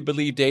 however, we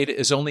believe data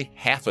is only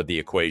half of the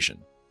equation.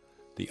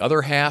 The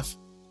other half,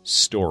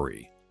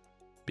 story.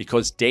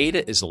 Because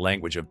data is the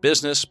language of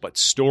business, but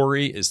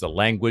story is the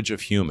language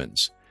of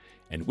humans.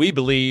 And we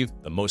believe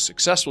the most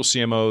successful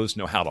CMOs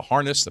know how to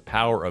harness the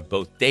power of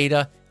both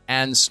data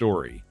and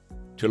story.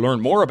 To learn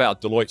more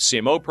about Deloitte's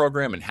CMO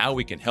program and how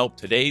we can help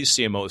today's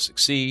CMOs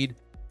succeed,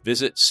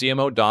 visit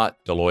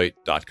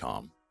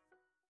cmo.deloitte.com.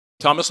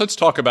 Thomas, let's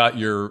talk about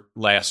your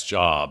last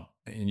job.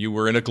 And you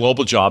were in a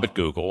global job at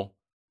Google.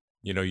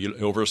 You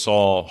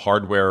oversaw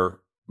hardware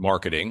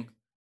marketing.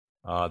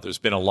 There's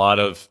been a lot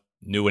of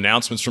new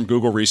announcements from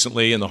Google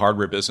recently in the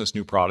hardware business,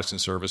 new products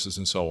and services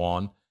and so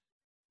on.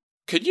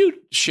 Could you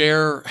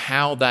share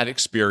how that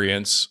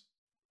experience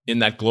in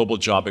that global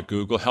job at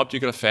Google helped you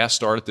get a fast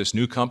start at this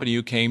new company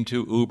you came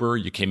to, Uber?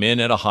 You came in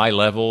at a high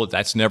level.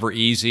 That's never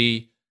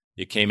easy.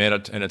 You came in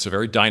and it's a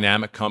very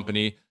dynamic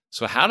company.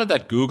 So how did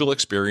that Google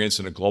experience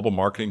in a global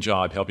marketing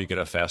job help you get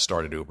a fast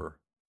start at Uber?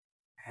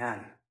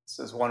 Man, this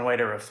is one way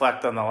to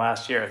reflect on the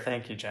last year.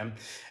 Thank you, Jim.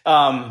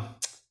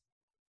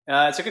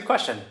 It's a good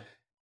question.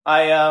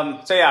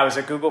 I was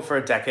at Google for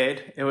a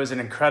decade. It was an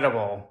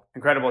incredible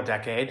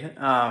decade.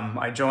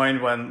 I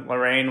joined when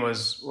Lorraine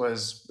was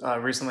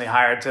recently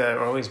hired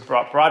or at least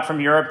brought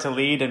from Europe to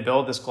lead and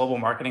build this global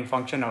marketing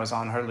function. I was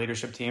on her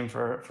leadership team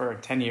for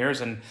 10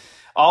 years, and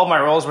all of my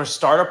roles were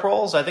startup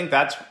roles. I think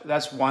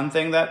that's one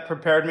thing that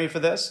prepared me for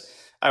this.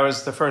 I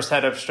was the first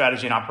head of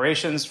strategy and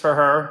operations for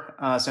her,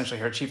 essentially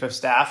her chief of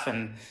staff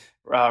and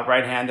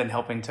right hand in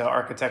helping to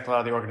architect a lot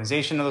of the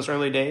organization in those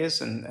early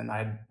days. And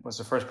I was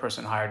the first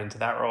person hired into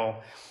that role.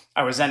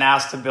 I was then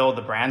asked to build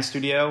the brand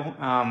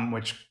studio,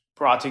 which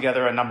brought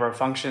together a number of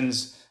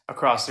functions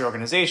across the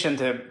organization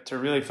to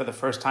really, for the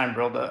first time,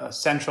 build a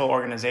central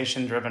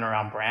organization driven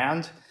around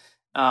brand.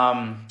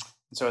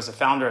 So as a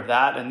founder of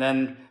that, and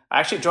then I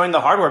actually joined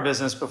the hardware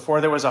business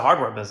before there was a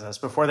hardware business,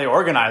 before they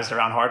organized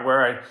around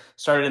hardware. I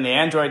started in the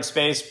Android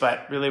space,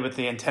 but really with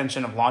the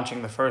intention of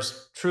launching the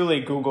first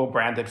truly Google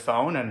branded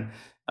phone, and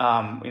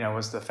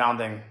was the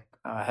founding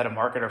head of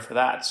marketer for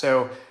that.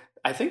 So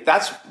I think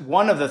that's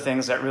one of the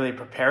things that really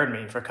prepared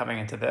me for coming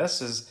into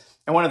this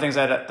and one of the things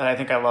that I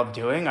think I love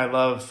doing. I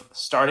love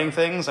starting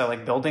things. I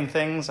like building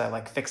things. I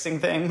like fixing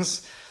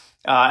things.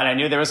 And I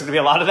knew there was going to be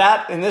a lot of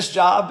that in this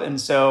job. And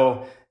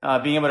so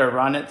being able to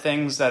run at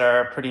things that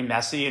are pretty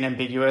messy and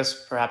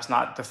ambiguous, perhaps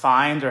not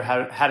defined or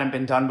hadn't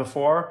been done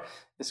before,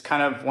 is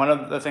kind of one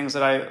of the things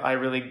that I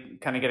really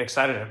kind of get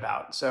excited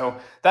about. So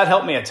that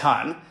helped me a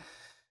ton.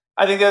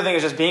 I think the other thing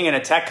is just being in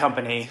a tech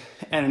company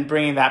and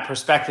bringing that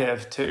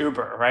perspective to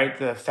Uber, right?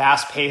 The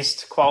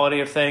fast-paced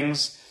quality of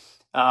things.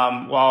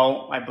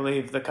 While I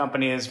believe the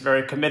company is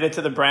very committed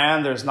to the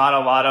brand, there's not a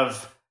lot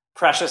of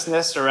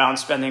preciousness around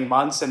spending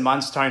months and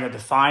months trying to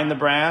define the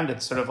brand.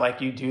 It's sort of like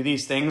you do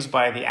these things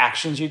by the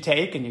actions you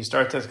take, and you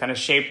start to kind of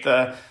shape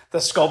the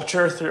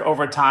sculpture through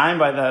over time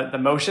by the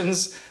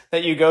motions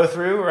that you go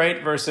through,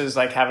 right? Versus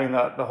like having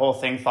the whole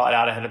thing thought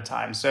out ahead of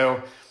time.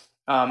 So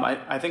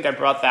I think I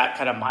brought that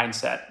kind of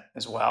mindset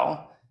as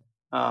well.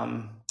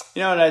 And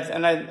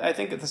I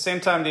think at the same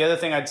time, the other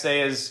thing I'd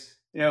say is,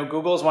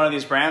 Google is one of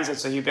these brands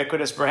that's a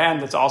ubiquitous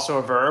brand. That's also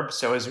a verb.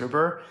 So is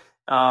Uber.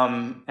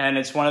 And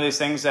it's one of these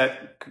things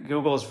that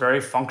Google is very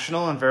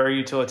functional and very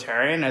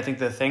utilitarian. I think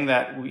the thing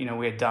that, we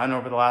had done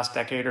over the last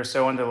decade or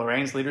so under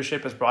Lorraine's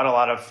leadership has brought a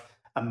lot of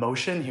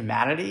emotion,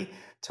 humanity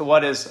to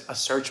what is a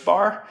search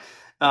bar.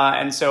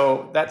 And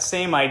so that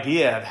same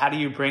idea of how do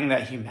you bring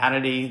that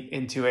humanity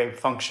into a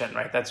function,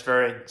 right? That's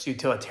it's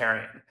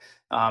utilitarian.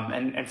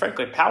 And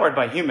frankly, powered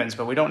by humans,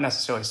 but we don't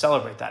necessarily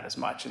celebrate that as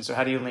much. And so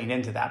how do you lean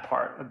into that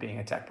part of being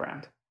a tech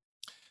brand?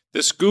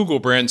 This Google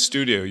Brand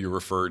Studio you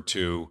referred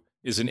to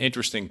is an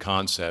interesting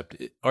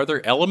concept. Are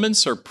there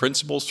elements or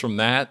principles from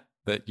that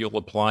you'll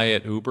apply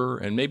at Uber?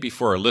 And maybe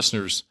for our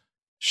listeners,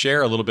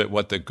 share a little bit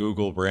what the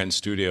Google Brand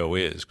Studio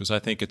is, because I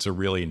think it's a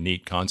really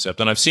neat concept.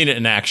 And I've seen it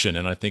in action,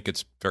 and I think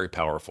it's very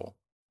powerful.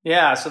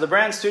 Yeah, so the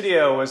Brand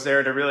Studio was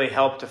there to really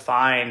help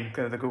define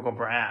the Google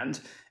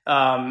brand.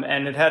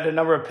 And it had a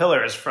number of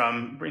pillars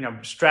from,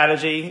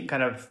 strategy,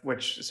 kind of,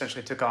 which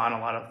essentially took on a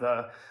lot of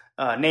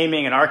the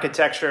naming and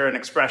architecture and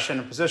expression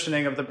and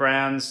positioning of the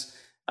brands,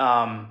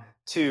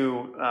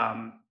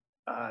 to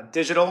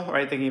digital,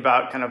 right? Thinking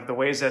about kind of the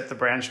ways that the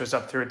brand shows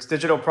up through its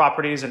digital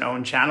properties and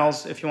own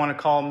channels, if you want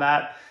to call them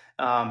that,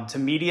 to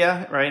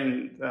media, right?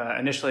 And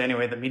initially,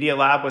 anyway, the Media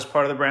Lab was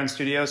part of the Brand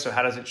Studio. So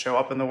how does it show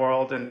up in the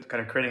world, and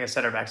kind of creating a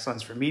center of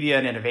excellence for media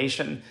and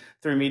innovation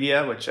through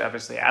media, which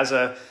obviously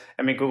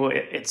Google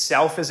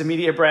itself is a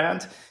media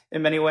brand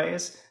in many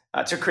ways,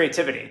 to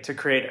creativity, to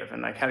creative.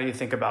 And like, how do you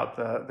think about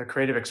the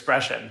creative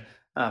expression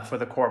for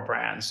the core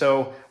brand?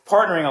 So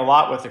partnering a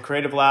lot with the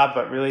Creative Lab,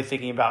 but really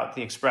thinking about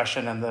the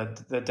expression and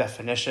the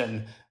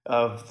definition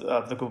of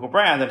the Google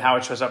brand and how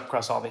it shows up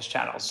across all these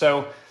channels.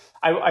 So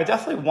I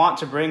definitely want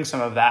to bring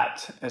some of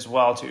that as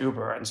well to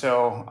Uber. And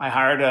so I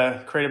hired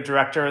a creative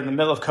director in the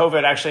middle of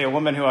COVID, actually a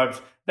woman who I've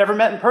never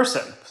met in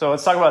person. So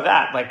let's talk about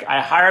that. Like,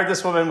 I hired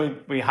this woman,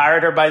 we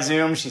hired her by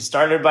Zoom. She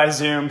started by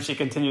Zoom. She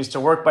continues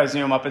to work by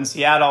Zoom up in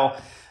Seattle.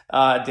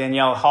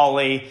 Danielle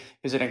Hawley,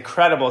 who's an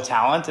incredible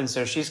talent. And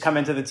so she's come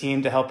into the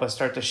team to help us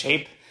start to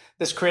shape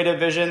this creative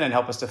vision and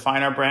help us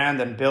define our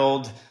brand and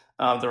build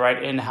the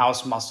right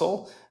in-house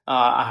muscle.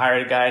 I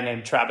hired a guy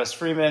named Travis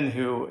Freeman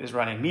who is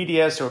running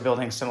media. So we're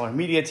building a similar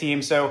media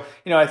team. So,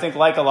 I think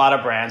like a lot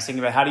of brands,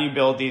 thinking about how do you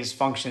build these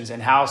functions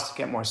in-house to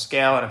get more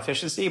scale and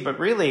efficiency, but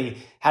really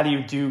how do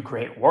you do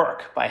great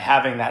work by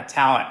having that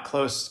talent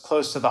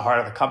close to the heart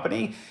of the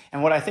company?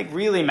 And what I think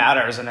really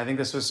matters, and I think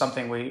this was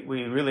something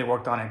we really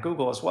worked on at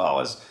Google as well,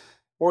 is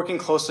working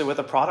closely with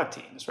the product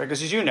teams, right?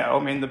 Because as you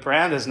know, the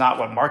brand is not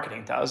what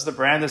marketing does. The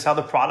brand is how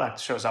the product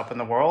shows up in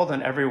the world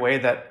and every way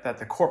that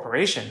the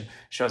corporation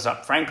shows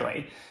up,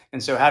 frankly.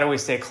 And so how do we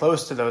stay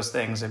close to those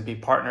things and be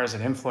partners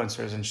and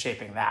influencers in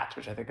shaping that,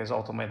 which I think is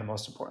ultimately the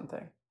most important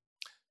thing.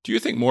 Do you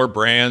think more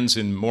brands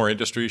in more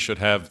industries should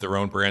have their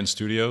own brand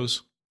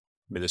studios?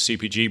 The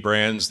CPG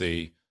brands,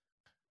 the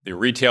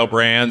retail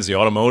brands, the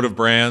automotive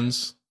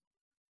brands?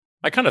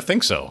 I kind of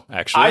think so,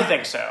 actually. I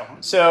think so.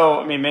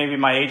 So, maybe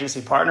my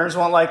agency partners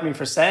won't like me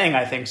for saying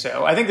I think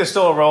so. I think there's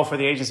still a role for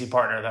the agency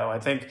partner, though. I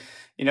think,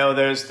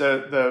 there's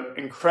the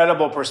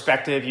incredible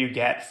perspective you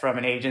get from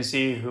an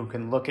agency who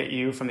can look at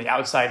you from the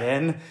outside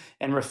in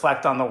and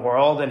reflect on the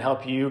world and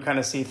help you kind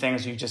of see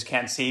things you just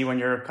can't see when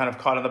you're kind of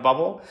caught in the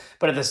bubble.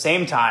 But at the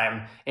same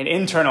time, an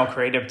internal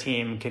creative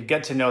team could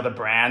get to know the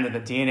brand and the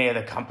DNA of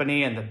the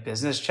company and the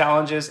business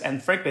challenges,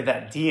 and frankly,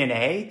 that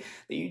DNA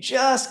that you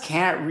just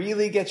can't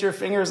really get your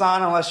fingers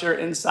on unless you're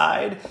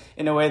inside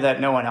in a way that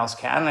no one else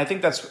can. And I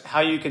think that's how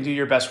you can do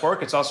your best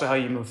work. It's also how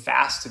you move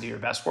fast to do your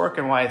best work,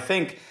 and why I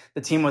think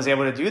the team was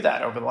able to do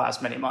that over the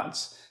last many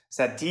months. It's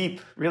that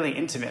deep, really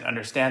intimate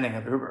understanding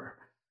of Uber.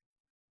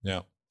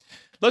 Yeah.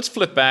 Let's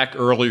flip back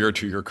earlier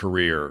to your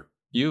career.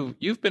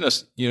 You've been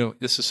this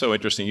is so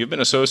interesting. You've been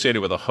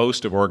associated with a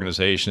host of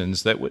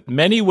organizations that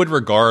many would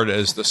regard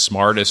as the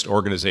smartest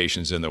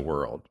organizations in the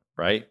world,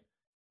 right?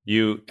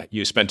 You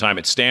spent time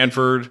at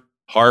Stanford,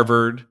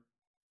 Harvard,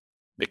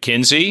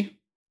 McKinsey,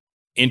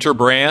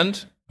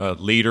 Interbrand, a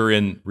leader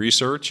in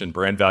research and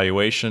brand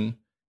valuation,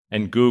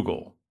 and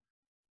Google.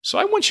 So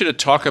I want you to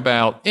talk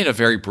about, in a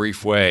very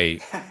brief way,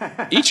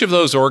 each of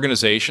those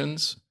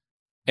organizations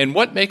and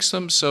what makes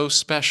them so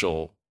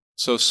special,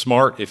 so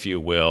smart, if you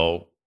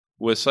will,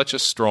 with such a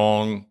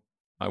strong,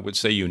 I would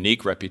say,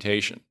 unique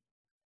reputation.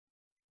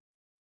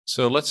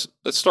 So let's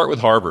start with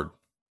Harvard.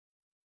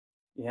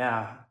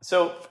 Yeah.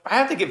 So I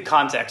have to give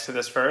context to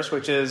this first,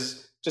 which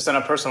is just on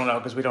a personal note,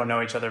 because we don't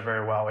know each other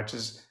very well, which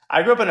is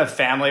I grew up in a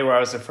family where I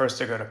was the first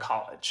to go to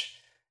college.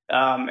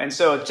 And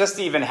so just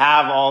to even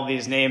have all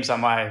these names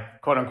on my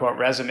quote unquote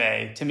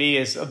resume to me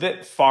is a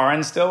bit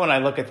foreign still when I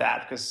look at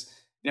that, because,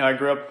 I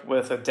grew up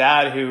with a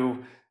dad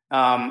who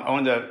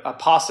owned a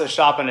pasta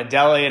shop in a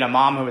deli and a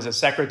mom who was a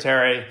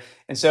secretary.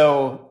 And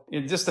so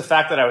just the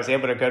fact that I was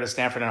able to go to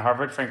Stanford and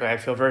Harvard, frankly, I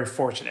feel very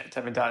fortunate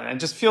to have done it. And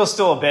just feels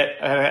still a bit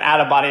an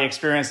out-of-body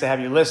experience to have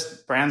you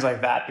list brands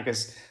like that,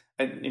 because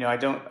I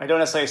don't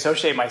necessarily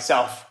associate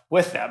myself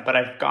with them, but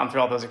I've gone through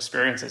all those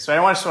experiences. So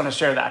I just want to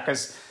share that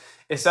because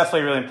it's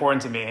definitely really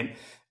important to me,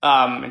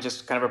 and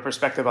just kind of a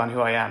perspective on who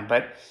I am.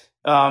 But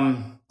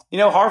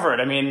Harvard,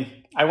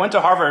 I went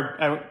to Harvard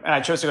and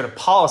I chose to go to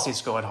policy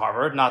school at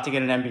Harvard, not to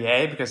get an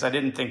MBA, because I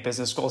didn't think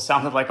business school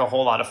sounded like a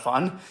whole lot of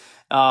fun.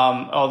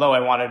 Although I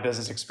wanted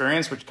business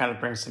experience, which kind of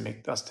brings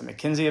us to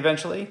McKinsey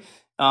eventually.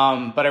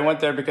 But I went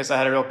there because I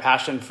had a real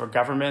passion for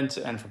government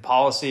and for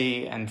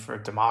policy and for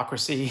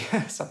democracy,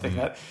 something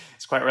that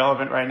is quite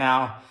relevant right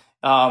now.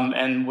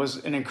 And was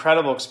an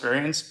incredible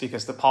experience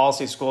because the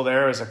policy school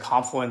there is a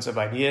confluence of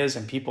ideas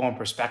and people and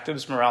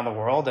perspectives from around the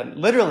world. And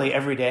literally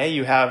every day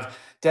you have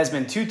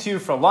Desmond Tutu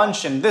for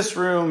lunch in this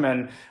room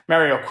and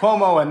Mario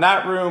Cuomo in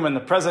that room and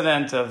the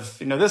president of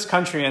this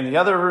country in the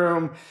other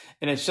room.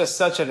 And it's just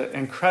such an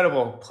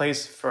incredible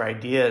place for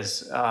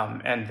ideas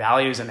and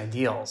values and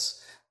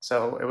ideals.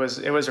 So it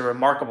was a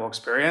remarkable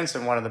experience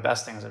and one of the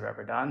best things I've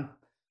ever done.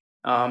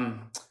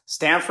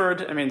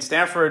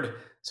 Stanford.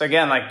 So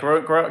again,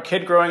 like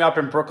kid growing up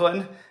in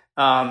Brooklyn,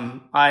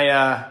 when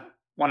I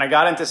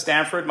got into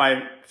Stanford,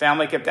 my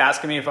family kept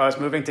asking me if I was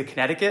moving to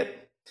Connecticut.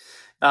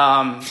 But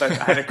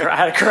I had to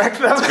correct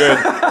them.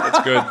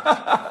 That's good.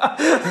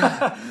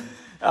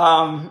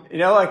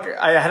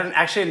 I hadn't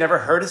actually never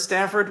heard of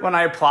Stanford when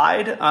I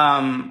applied.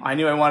 I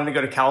knew I wanted to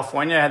go to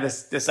California. I had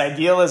this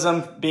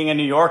idealism being a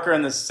New Yorker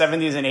in the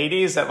 70s and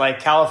 80s that like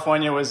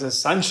California was a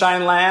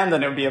sunshine land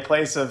and it would be a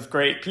place of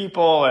great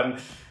people and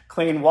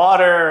clean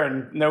water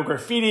and no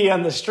graffiti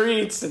on the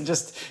streets and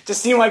just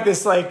seemed like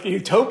this like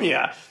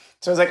utopia.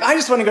 So I was like, I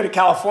just want to go to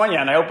California.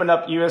 And I opened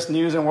up U.S.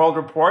 News and World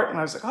Report and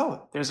I was like,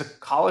 oh, there's a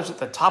college at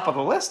the top of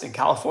the list in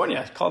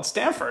California called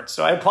Stanford.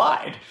 So I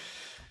applied.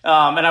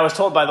 And I was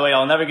told, by the way,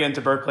 I'll never get into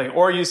Berkeley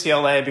or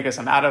UCLA because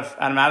I'm out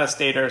of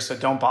stater, so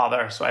don't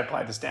bother. So I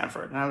applied to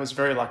Stanford and I was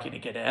very lucky to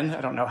get in. I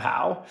don't know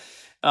how.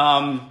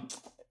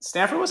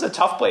 Stanford was a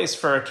tough place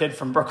for a kid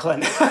from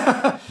Brooklyn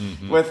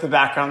with the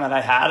background that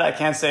I had. I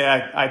can't say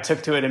I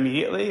took to it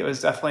immediately. It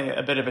was definitely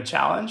a bit of a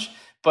challenge,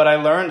 but I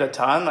learned a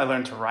ton. I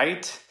learned to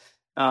write.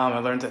 I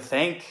learned to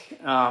think.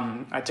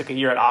 I took a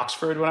year at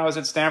Oxford when I was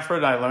at Stanford.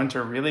 And I learned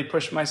to really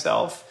push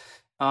myself.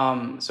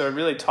 So it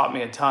really taught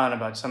me a ton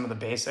about some of the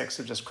basics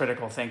of just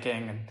critical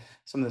thinking and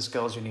some of the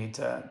skills you need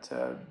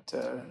to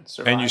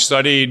survive. And you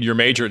studied, your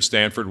major at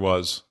Stanford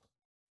was?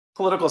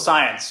 Political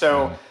science.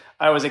 So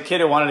I was a kid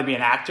who wanted to be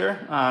an actor.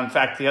 In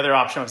fact, the other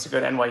option was to go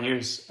to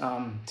NYU's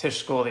Tisch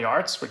School of the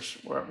Arts,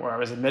 where I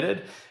was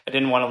admitted. I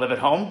didn't want to live at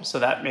home, so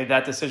that made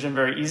that decision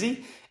very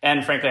easy.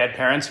 And frankly, I had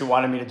parents who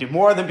wanted me to do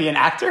more than be an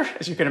actor.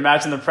 As you can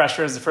imagine, the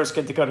pressure as the first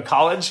kid to go to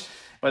college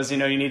was, you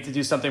need to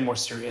do something more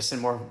serious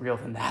and more real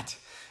than that.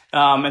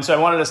 And so I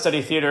wanted to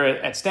study theater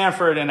at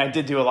Stanford, and I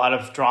did do a lot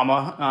of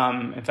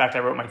drama. In fact, I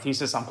wrote my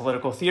thesis on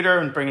political theater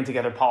and bringing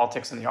together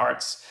politics and the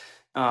arts.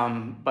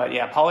 But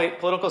yeah,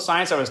 political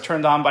science, I was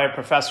turned on by a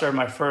professor in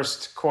my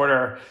first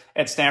quarter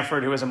at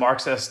Stanford who was a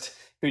Marxist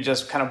who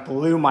just kind of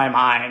blew my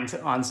mind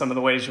on some of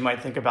the ways you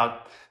might think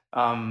about,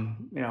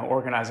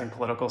 organizing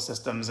political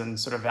systems and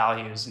sort of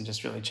values, and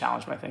just really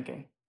challenged my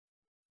thinking.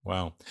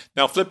 Wow.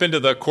 Now flip into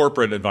the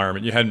corporate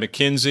environment. You had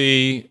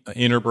McKinsey,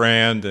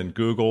 Interbrand, and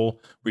Google.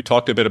 We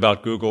talked a bit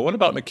about Google. What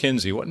about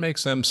McKinsey? What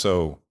makes them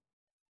so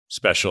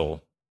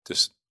special,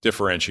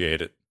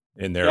 differentiated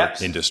in their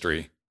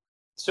industry?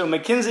 So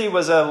McKinsey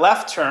was a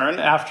left turn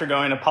after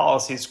going to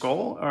policy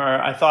school, or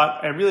I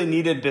thought I really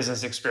needed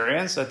business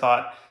experience. I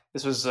thought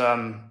this was,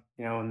 in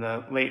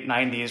the late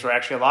 90s, where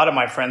actually a lot of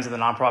my friends in the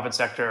nonprofit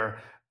sector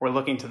were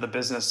looking to the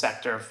business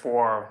sector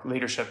for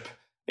leadership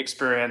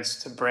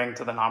experience to bring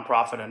to the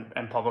nonprofit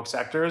and public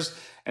sectors.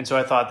 And so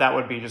I thought that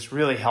would be just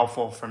really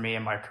helpful for me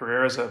in my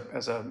career as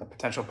a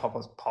potential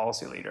public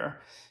policy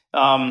leader.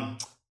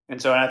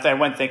 And so I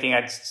went thinking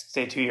I'd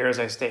stay 2 years.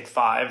 I stayed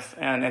 5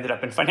 and ended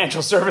up in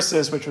financial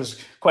services, which was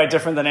quite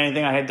different than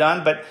anything I had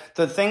done. But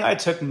the thing I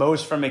took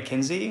most from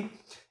McKinsey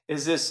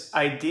is this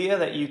idea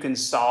that you can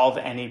solve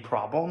any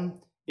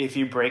problem if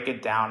you break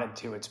it down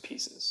into its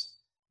pieces.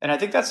 And I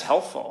think that's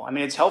helpful. I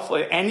mean, it's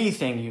helpful.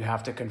 Anything you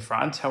have to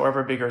confront,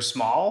 however big or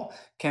small,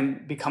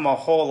 can become a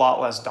whole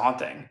lot less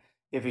daunting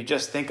if you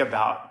just think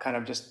about kind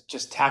of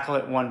just tackle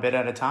it one bit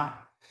at a time.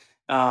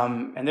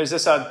 And there's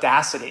this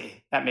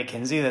audacity at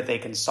McKinsey that they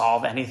can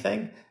solve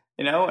anything,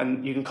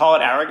 and you can call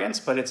it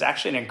arrogance, but it's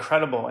actually an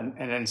incredible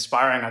and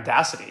inspiring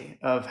audacity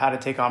of how to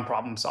take on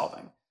problem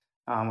solving,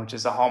 which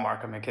is a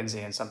hallmark of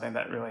McKinsey and something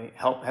that really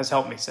has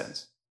helped me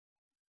since.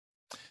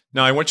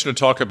 Now, I want you to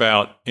talk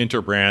about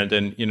Interbrand,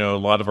 and a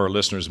lot of our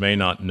listeners may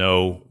not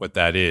know what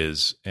that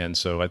is, and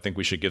so I think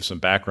we should give some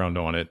background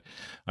on it.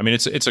 I mean,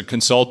 it's a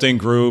consulting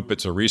group,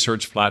 it's a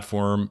research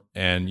platform,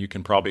 and you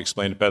can probably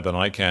explain it better than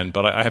I can,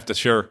 but I have to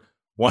share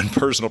one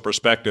personal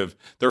perspective.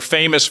 They're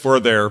famous for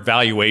their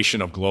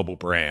valuation of global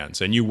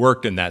brands, and you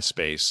worked in that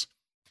space.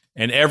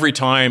 And every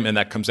time, and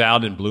that comes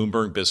out in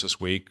Bloomberg Business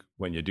Week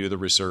when you do the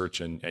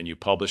research and you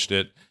published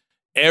it,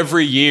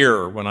 every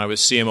year when I was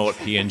CMO at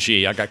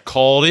P&G, I got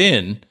called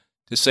in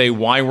to say,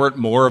 why weren't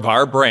more of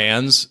our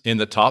brands in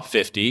the top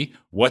 50?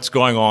 What's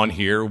going on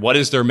here? What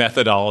is their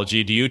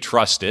methodology? Do you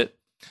trust it?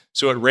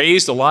 So it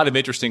raised a lot of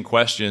interesting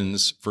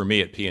questions for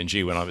me at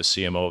P&G when I was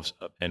CMO,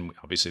 and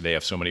obviously they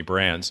have so many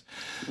brands.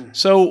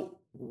 So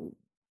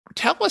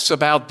tell us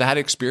about that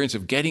experience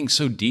of getting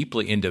so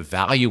deeply into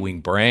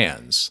valuing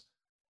brands,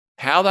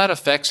 how that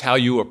affects how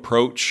you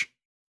approach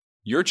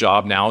your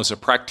job now as a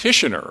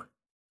practitioner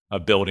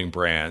of building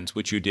brands,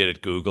 which you did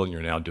at Google and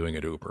you're now doing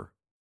at Uber.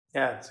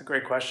 Yeah, it's a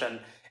great question.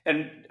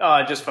 And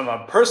just from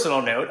a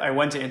personal note, I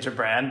went to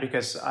Interbrand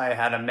because I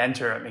had a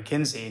mentor at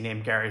McKinsey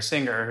named Gary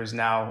Singer, who's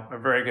now a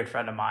very good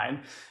friend of mine,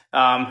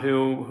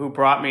 who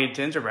brought me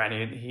to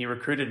Interbrand. He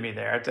recruited me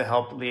there to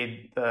help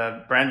lead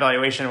the brand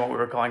valuation and what we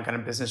were calling kind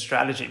of business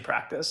strategy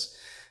practice.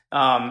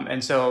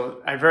 And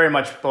so I very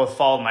much both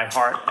followed my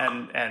heart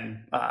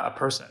and a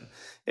person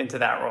into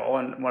that role.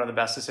 And one of the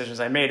best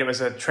decisions I made, it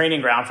was a training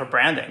ground for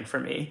branding for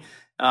me.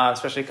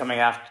 Especially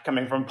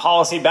coming from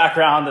policy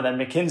background and then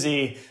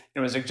McKinsey, it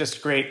was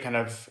just great kind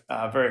of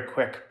very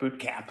quick boot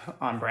camp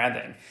on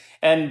branding.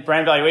 And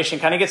brand valuation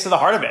kind of gets to the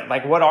heart of it.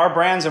 Like, what are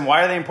brands and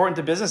why are they important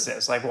to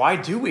businesses? Like, why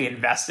do we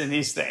invest in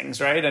these things,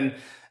 right? And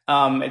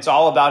it's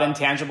all about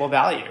intangible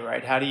value,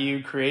 right? How do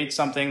you create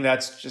something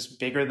that's just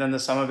bigger than the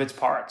sum of its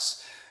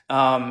parts?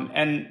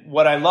 And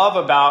what I love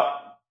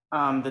about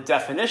the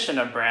definition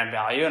of brand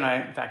value, and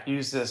I, in fact,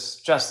 used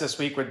this just this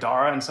week with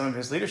Dara and some of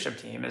his leadership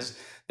team, is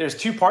there's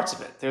two parts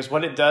of it. There's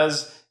what it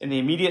does in the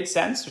immediate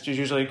sense, which is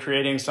usually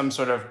creating some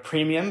sort of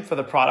premium for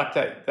the product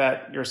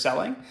that you're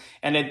selling.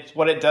 And it's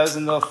what it does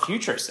in the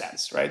future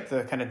sense, right?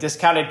 The kind of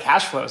discounted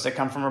cash flows that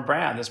come from a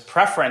brand, this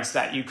preference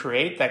that you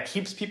create that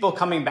keeps people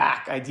coming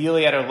back,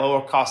 ideally at a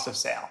lower cost of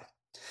sale.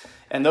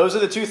 And those are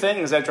the two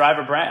things that drive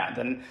a brand.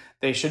 And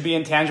they should be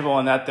intangible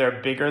in that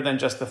they're bigger than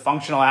just the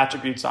functional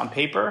attributes on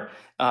paper.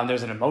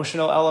 There's an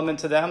emotional element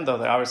to them, though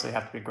they obviously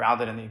have to be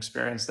grounded in the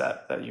experience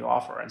that you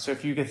offer. And so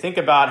if you could think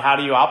about how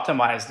do you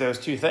optimize those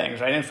two things,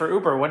 right? And for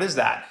Uber, what is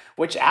that?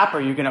 Which app are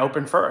you going to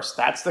open first?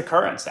 That's the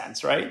current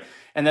sense, right?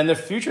 And then the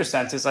future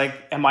sense is like,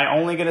 am I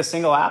only going to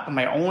single app? Am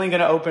I only going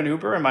to open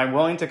Uber? Am I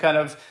willing to kind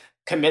of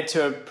commit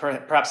to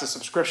perhaps a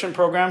subscription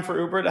program for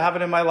Uber to have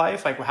it in my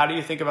life? Like, how do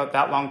you think about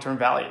that long-term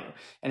value?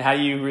 And how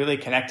do you really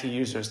connect to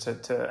users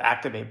to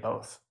activate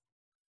both?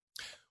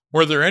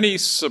 Were there any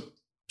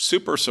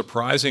super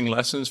surprising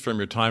lessons from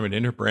your time at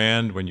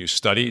Interbrand when you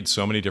studied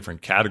so many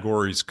different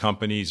categories,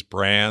 companies,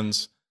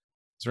 brands?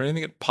 Is there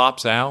anything that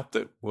pops out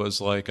that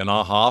was like an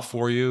aha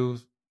for you?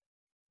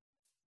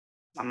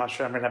 I'm not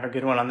sure I'm going to have a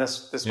good one on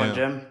this one,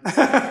 Jim.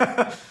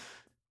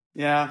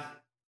 Yeah,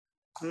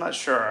 I'm not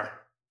sure.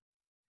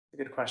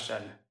 Good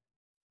question.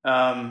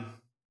 I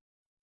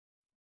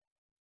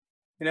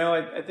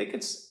think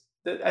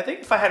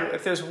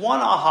if there's one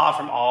aha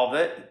from all of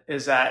it,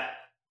 is that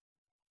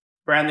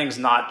branding's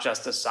not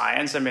just a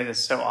science. I mean, it's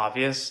so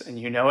obvious and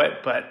you know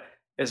it, but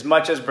as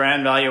much as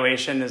brand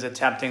valuation is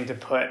attempting to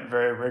put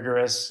very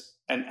rigorous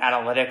and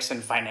analytics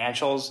and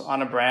financials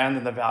on a brand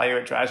and the value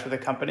it drives for the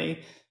company,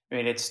 I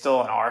mean, it's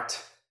still an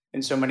art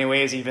in so many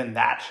ways. Even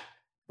that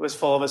was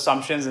full of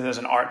assumptions, and there's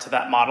an art to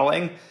that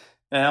modeling,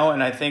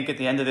 and I think at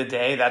the end of the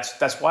day,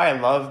 that's why I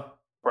love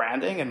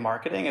branding and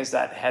marketing, is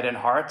that head and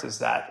heart, is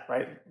that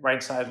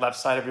right side, left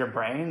side of your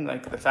brain.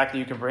 Like the fact that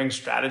you can bring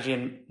strategy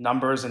and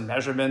numbers and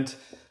measurement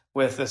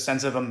with a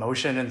sense of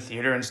emotion and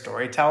theater and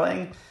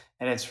storytelling.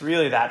 And it's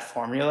really that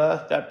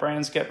formula that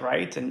brands get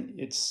right. And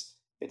it's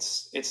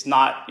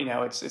not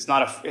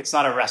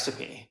a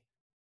recipe.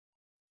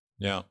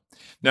 Yeah.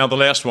 Now the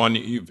last one,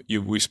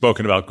 we've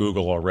spoken about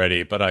Google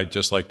already, but I'd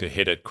just like to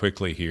hit it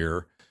quickly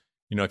here.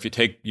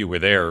 If you were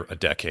there a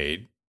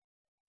decade,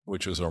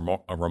 which was a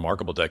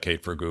remarkable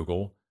decade for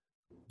Google,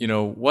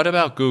 what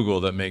about Google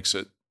that makes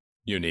it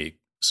unique,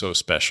 so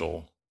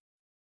special?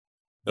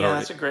 that Yeah, are,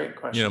 that's a great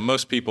question.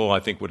 most people I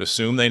think would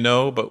assume they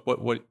know, but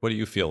what do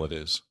you feel it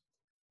is?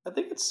 I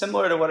think it's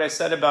similar to what I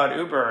said about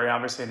Uber.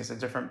 Obviously, it's a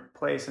different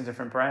place and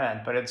different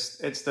brand, but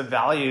it's the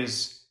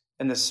values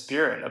and the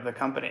spirit of the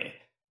company.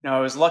 I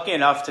was lucky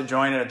enough to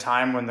join at a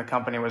time when the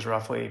company was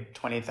roughly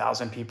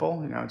 20,000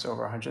 people. It's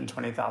over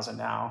 120,000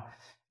 now.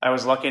 I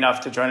was lucky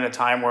enough to join at a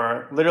time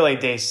where literally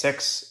day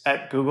 6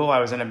 at Google, I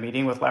was in a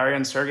meeting with Larry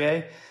and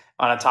Sergey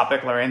on a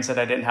topic Larry said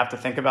I didn't have to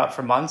think about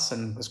for months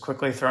and was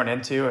quickly thrown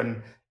into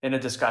and in a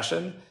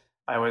discussion.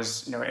 I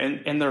was,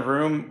 in the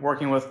room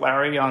working with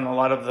Larry on a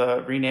lot of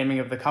the renaming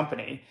of the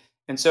company.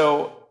 And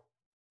so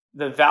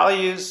the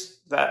values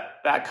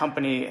that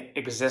company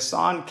exists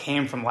on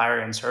came from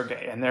Larry and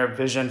Sergey and their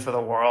vision for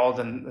the world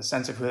and the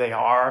sense of who they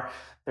are,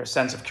 their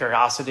sense of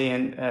curiosity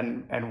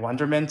and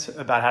wonderment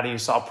about how do you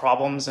solve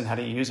problems and how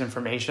do you use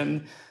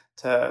information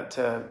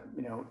to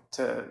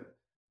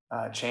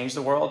change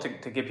the world,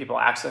 to give people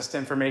access to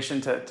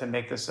information, to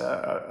make this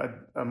a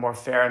more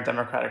fair and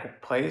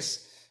democratic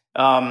place.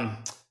 I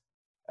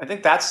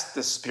think that's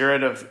the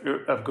spirit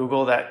of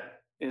Google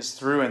that is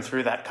through and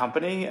through that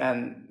company,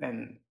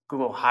 and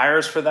Google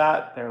hires for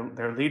that.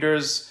 Their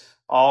leaders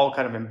all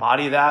kind of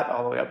embody that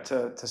all the way up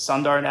to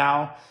Sundar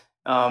now.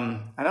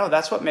 I know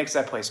that's what makes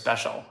that place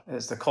special,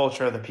 is the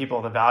culture, the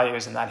people, the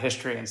values, and that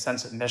history and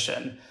sense of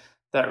mission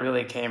that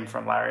really came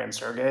from Larry and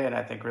Sergey, and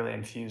I think really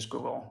infused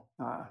Google.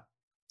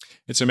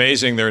 It's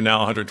amazing. There are now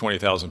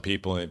 120,000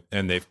 people,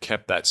 and they've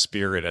kept that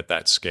spirit at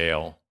that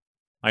scale.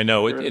 I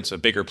know it's a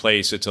bigger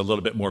place. It's a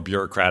little bit more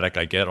bureaucratic.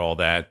 I get all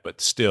that. But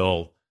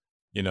still,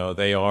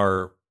 they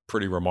are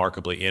pretty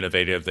remarkably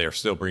innovative. They're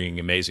still bringing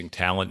amazing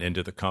talent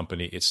into the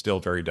company. It's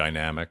still very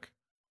dynamic.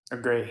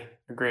 Agree.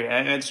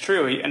 And it's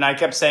true. And I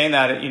kept saying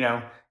that,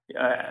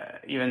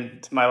 even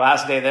to my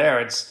last day there,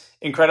 it's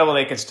incredible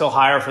they can still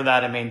hire for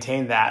that and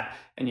maintain that.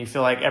 And you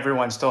feel like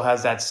everyone still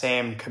has that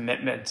same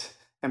commitment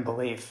and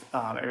belief.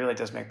 It really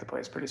does make the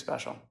place pretty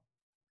special.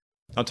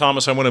 Now,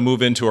 Thomas, I want to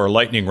move into our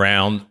lightning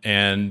round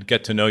and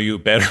get to know you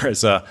better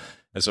as a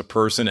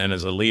person and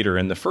as a leader.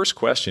 And the first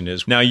question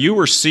is, now you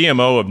were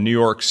CMO of New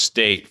York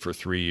State for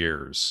 3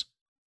 years.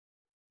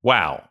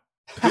 Wow.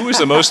 Who was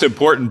the most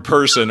important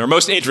person or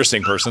most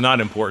interesting person, not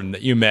important,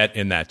 that you met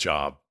in that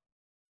job?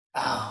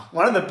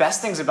 One of the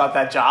best things about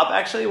that job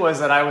actually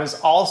was that I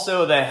was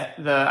also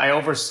I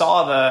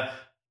oversaw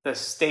the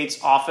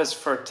state's office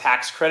for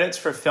tax credits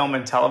for film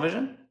and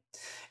television.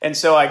 And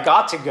so I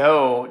got to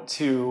go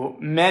to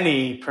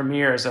many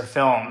premieres of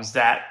films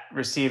that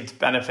received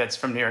benefits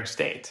from New York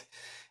State.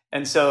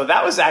 And so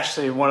that was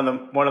actually one of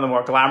the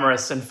more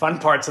glamorous and fun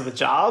parts of the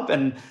job.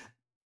 And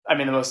I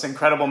mean, the most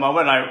incredible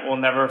moment I will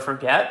never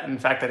forget. In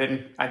fact,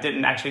 I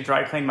didn't actually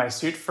dry clean my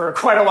suit for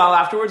quite a while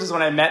afterwards, is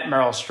when I met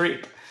Meryl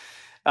Streep.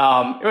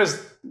 It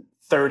was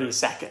 30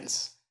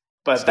 seconds.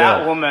 But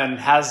that woman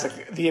has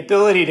the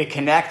ability to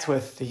connect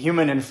with the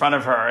human in front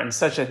of her in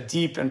such a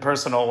deep and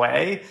personal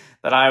way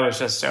that I was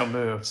just so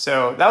moved.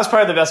 So that was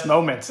probably the best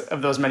moment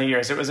of those many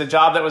years. It was a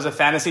job that was a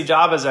fantasy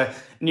job as a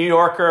New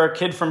Yorker,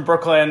 kid from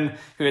Brooklyn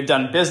who had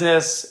done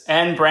business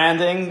and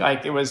branding.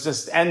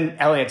 And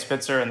Elliot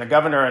Spitzer and the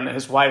governor and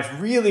his wife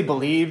really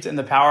believed in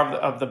the power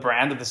of the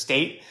brand of the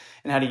state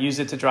and how to use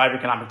it to drive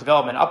economic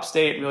development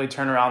upstate, really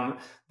turn around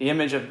the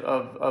image of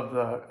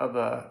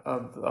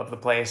the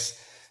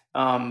place.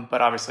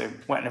 But obviously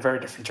went in a very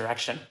different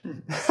direction.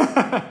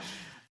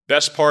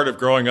 Best part of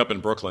growing up in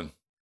Brooklyn?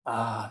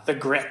 The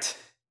grit.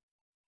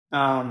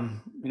 I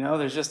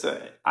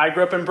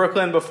grew up in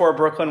Brooklyn before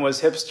Brooklyn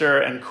was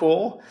hipster and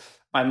cool.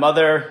 My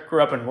mother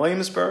grew up in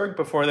Williamsburg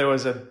before there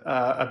was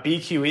a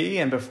BQE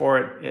and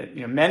before it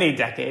many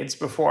decades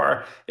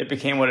before it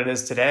became what it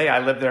is today.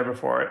 I lived there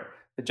before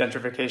the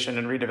gentrification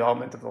and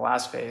redevelopment of the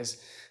last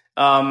phase.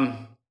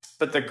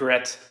 But the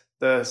grit,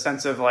 the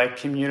sense of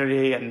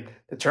community and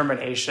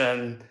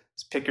determination,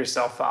 just pick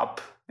yourself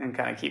up and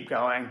kind of keep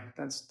going.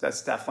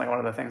 That's definitely one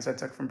of the things I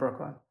took from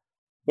Brooklyn.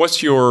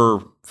 What's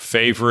your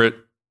favorite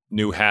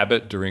new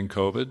habit during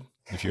COVID,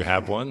 if you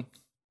have one?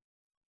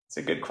 It's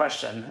a good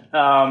question.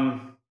 I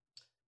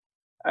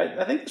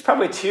think there's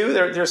probably two.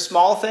 They're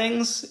small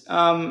things,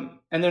 and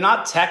they're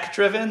not tech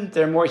driven.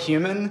 They're more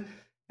human.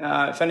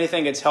 If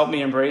anything, it's helped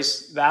me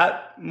embrace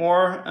that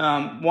more.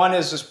 One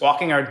is just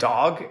walking our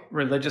dog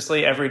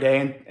religiously every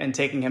day and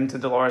taking him to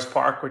Dolores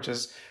Park, which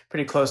is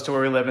pretty close to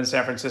where we live in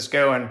San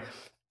Francisco, and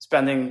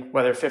spending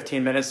whether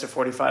 15 minutes to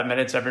 45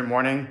 minutes every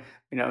morning,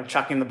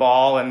 chucking the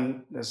ball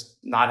and just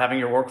not having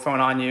your work phone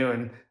on you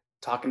and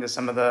talking to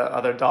some of the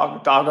other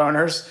dog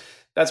owners.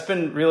 That's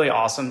been really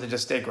awesome to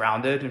just stay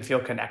grounded and feel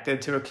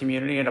connected to a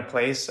community and a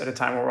place at a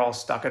time where we're all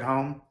stuck at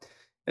home.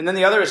 And then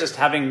the other is just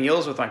having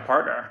meals with my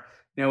partner.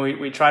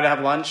 We try to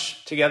have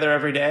lunch together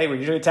every day. We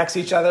usually text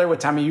each other, what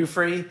time are you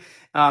free?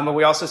 But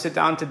we also sit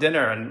down to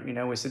dinner and,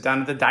 we sit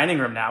down at the dining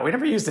room now. We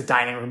never used the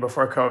dining room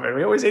before COVID.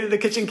 We always ate at the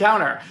kitchen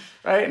counter,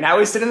 right? Now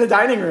we sit in the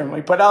dining room.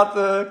 We put out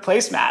the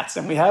placemats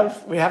and we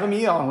have a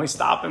meal and we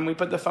stop and we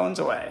put the phones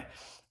away.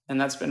 And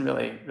that's been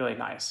really, really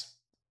nice.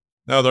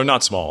 No, they're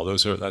not small.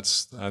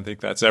 I think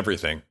that's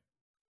everything.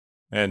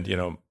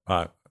 And,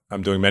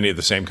 I'm doing many of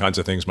the same kinds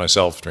of things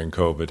myself during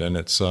COVID, and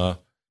it's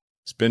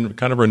been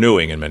kind of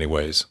renewing in many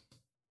ways.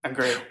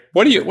 Agreed.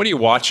 What are you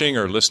watching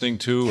or listening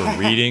to or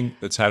reading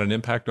that's had an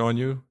impact on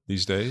you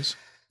these days?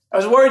 I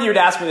was worried you'd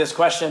ask me this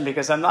question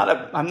because I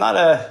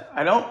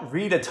don't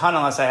read a ton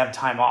unless I have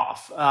time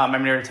off. I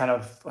read a ton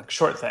of like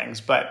short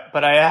things, but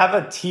I have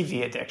a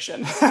TV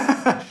addiction.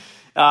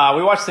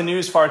 We watch the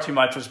news far too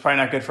much, which is probably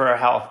not good for our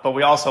health, but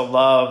we also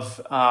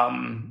love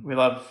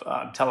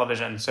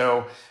television.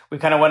 So we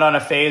kind of went on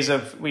a phase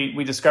of,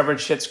 we discovered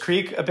Schitt's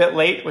Creek a bit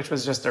late, which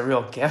was just a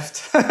real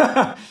gift.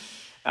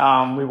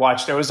 We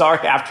watched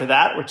Ozark after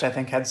that, which I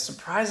think had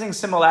surprising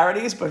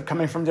similarities, but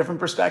coming from different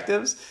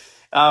perspectives.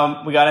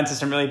 We got into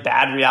some really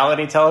bad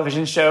reality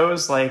television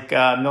shows like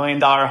 $1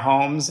 Million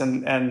Homes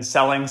and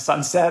Selling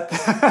Sunset.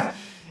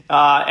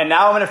 And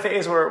now I'm in a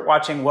phase where we're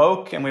watching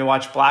Woke and we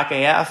watch Black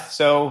AF.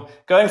 So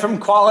going from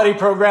quality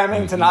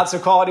programming to not so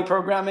quality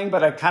programming,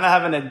 but I kind of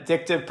have an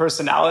addictive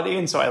personality.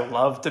 And so I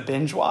love to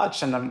binge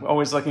watch. And I'm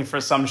always looking for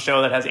some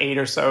show that has 8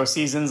 or so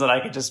seasons that I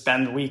could just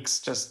spend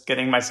weeks just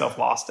getting myself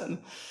lost in.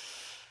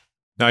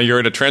 Now, you're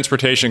at a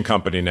transportation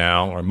company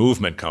now, or a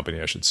movement company,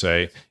 I should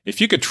say.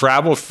 If you could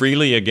travel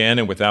freely again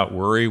and without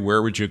worry,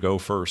 where would you go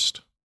first?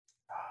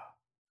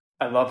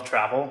 I love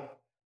travel.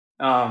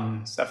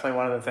 It's definitely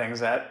one of the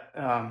things that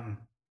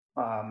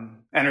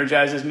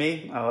energizes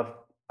me.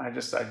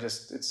 It's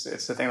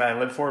the thing that I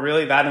live for,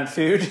 really, that and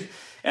food.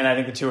 And I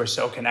think the two are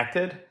so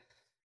connected.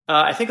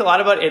 I think a lot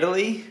about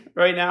Italy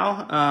right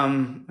now.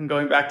 I'm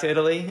going back to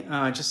Italy.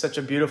 Just such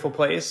a beautiful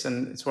place,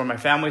 and it's where my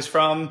family's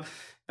from.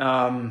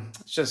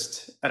 It's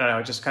just, I don't know,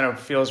 it just kind of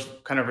feels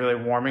kind of really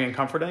warming and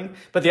comforting.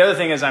 But the other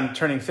thing is I'm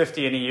turning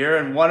 50 in a year.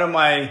 And one of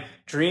my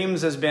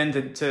dreams has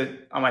been to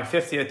on my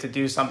 50th, to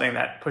do something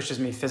that pushes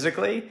me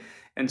physically.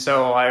 And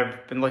so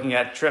I've been looking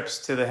at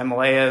trips to the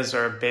Himalayas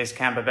or base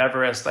camp of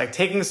Everest, like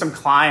taking some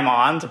climb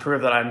on to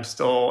prove that I'm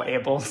still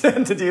able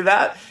to do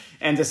that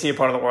and to see a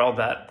part of the world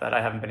that I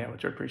haven't been able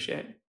to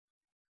appreciate.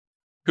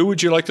 Who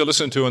would you like to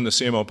listen to on the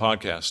CMO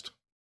podcast?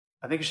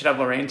 I think you should have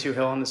Lorraine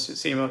Tuhill on the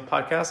CMO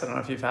podcast. I don't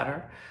know if you've had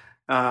her.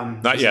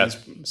 Not yet.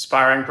 She's an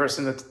inspiring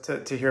person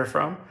to hear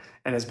from,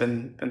 and has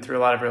been through a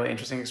lot of really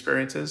interesting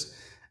experiences.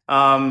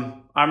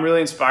 I'm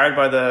really inspired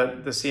by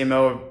the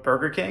CMO of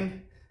Burger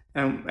King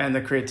and the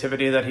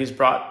creativity that he's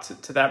brought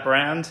to that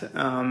brand.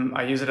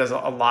 I use it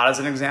a lot as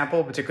an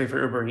example, particularly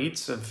for Uber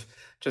Eats, of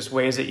just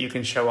ways that you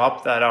can show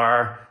up that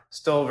are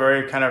still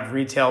very kind of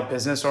retail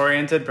business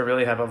oriented, but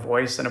really have a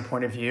voice and a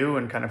point of view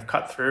and kind of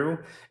cut through.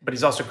 But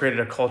he's also created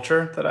a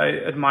culture that I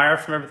admire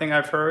from everything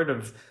I've heard,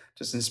 of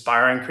just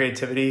inspiring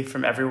creativity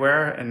from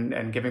everywhere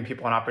and giving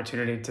people an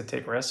opportunity to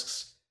take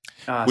risks.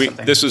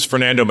 This is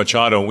Fernando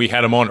Machado. We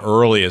had him on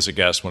early as a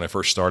guest when I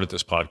first started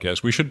this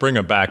podcast. We should bring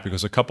him back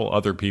because a couple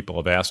other people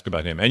have asked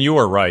about him. And you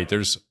are right.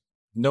 There's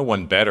no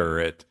one better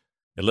at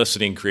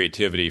eliciting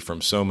creativity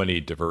from so many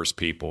diverse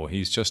people.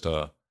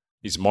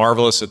 He's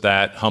marvelous at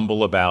that,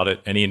 humble about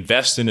it, and he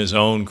invests in his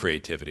own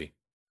creativity.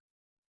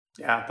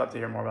 Yeah, I'd love to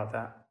hear more about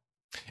that.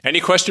 Any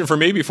question for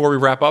me before we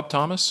wrap up,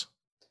 Thomas?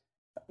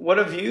 What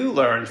have you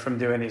learned from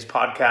doing these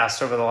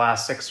podcasts over the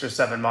last 6 or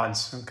 7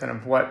 months? And kind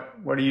of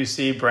what do you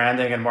see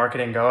branding and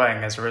marketing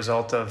going as a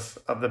result of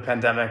the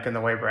pandemic and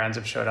the way brands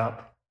have showed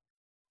up?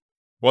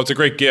 Well, it's a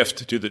great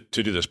gift to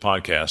do this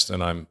podcast,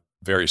 and I'm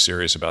very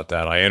serious about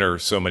that. I enter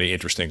so many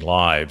interesting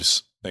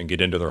lives and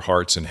get into their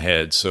hearts and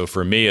heads. So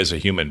for me as a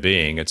human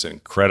being, it's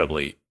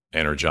incredibly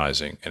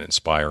energizing and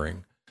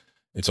inspiring.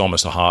 It's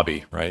almost a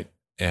hobby, right?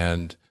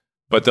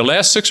 But the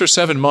last 6 or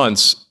 7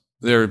 months,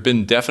 there have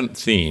been definite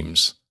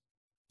themes.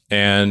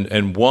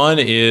 And one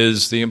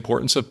is the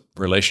importance of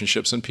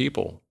relationships and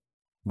people.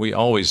 We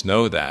always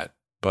know that,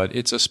 but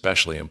it's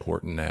especially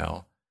important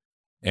now.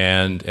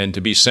 And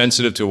to be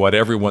sensitive to what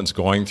everyone's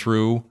going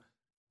through,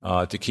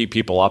 to keep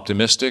people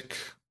optimistic,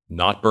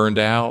 not burned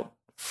out,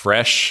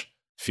 fresh,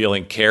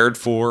 feeling cared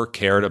for,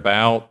 cared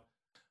about.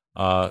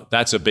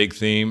 That's a big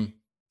theme.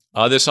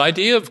 This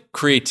idea of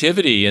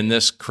creativity in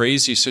this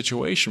crazy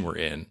situation we're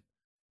in,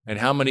 and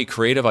how many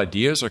creative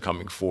ideas are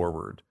coming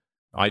forward,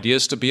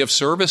 ideas to be of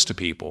service to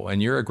people.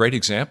 And you're a great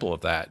example of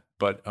that.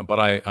 But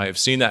I have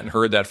seen that and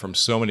heard that from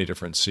so many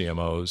different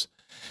CMOs.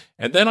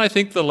 And then I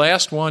think the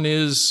last one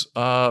is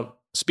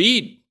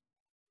speed,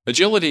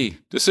 agility,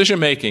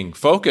 decision-making,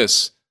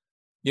 focus.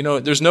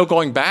 There's no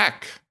going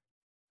back.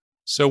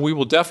 So we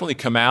will definitely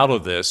come out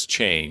of this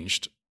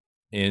changed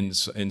in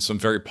some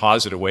very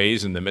positive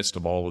ways in the midst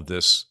of all of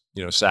this,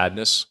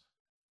 sadness.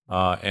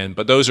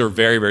 But those are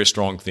very, very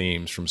strong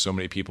themes from so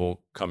many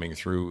people coming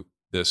through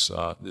this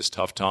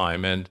tough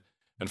time. And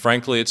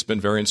frankly, it's been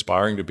very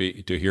inspiring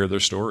to hear their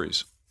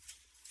stories.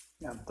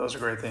 Yeah, those are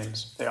great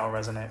themes. They all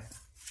resonate.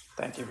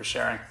 Thank you for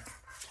sharing.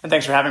 And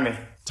thanks for having me.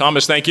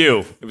 Thomas, thank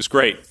you. It was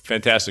great.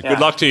 Fantastic. Yeah. Good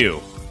luck to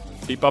you.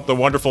 Keep up the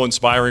wonderful,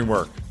 inspiring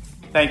work.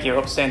 Thank you.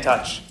 Hope to stay in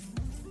touch.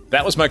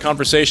 That was my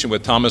conversation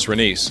with Thomas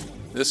Ranese.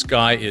 This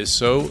guy is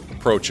so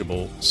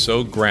approachable,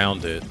 so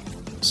grounded,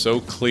 so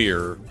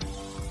clear,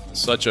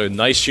 such a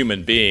nice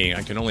human being.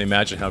 I can only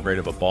imagine how great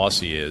of a boss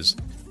he is.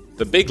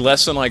 The big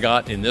lesson I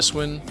got in this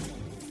one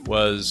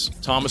was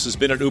Thomas has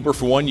been at Uber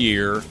for 1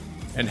 year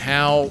and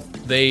how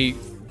they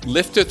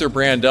lifted their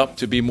brand up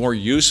to be more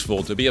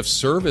useful, to be of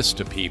service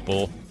to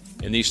people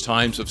in these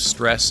times of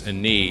stress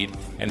and need,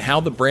 and how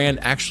the brand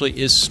actually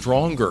is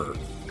stronger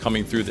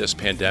coming through this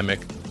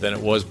pandemic than it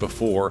was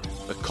before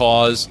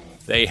because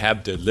they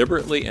have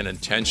deliberately and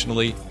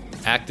intentionally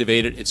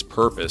activated its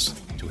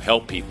purpose to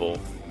help people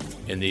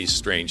in these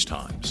strange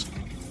times.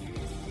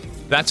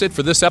 That's it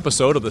for this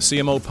episode of the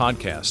CMO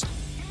Podcast.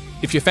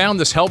 If you found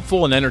this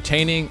helpful and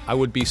entertaining, I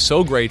would be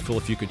so grateful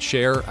if you could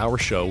share our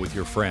show with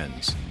your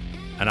friends.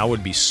 And I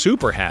would be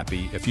super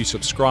happy if you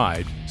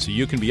subscribed so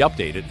you can be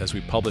updated as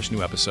we publish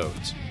new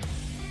episodes.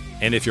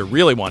 And if you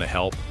really want to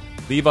help,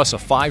 leave us a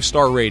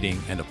 5-star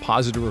rating and a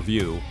positive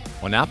review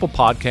on Apple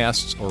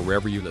Podcasts or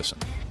wherever you listen.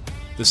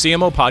 The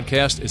CMO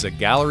Podcast is a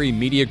Gallery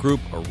Media Group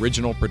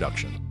original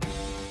production.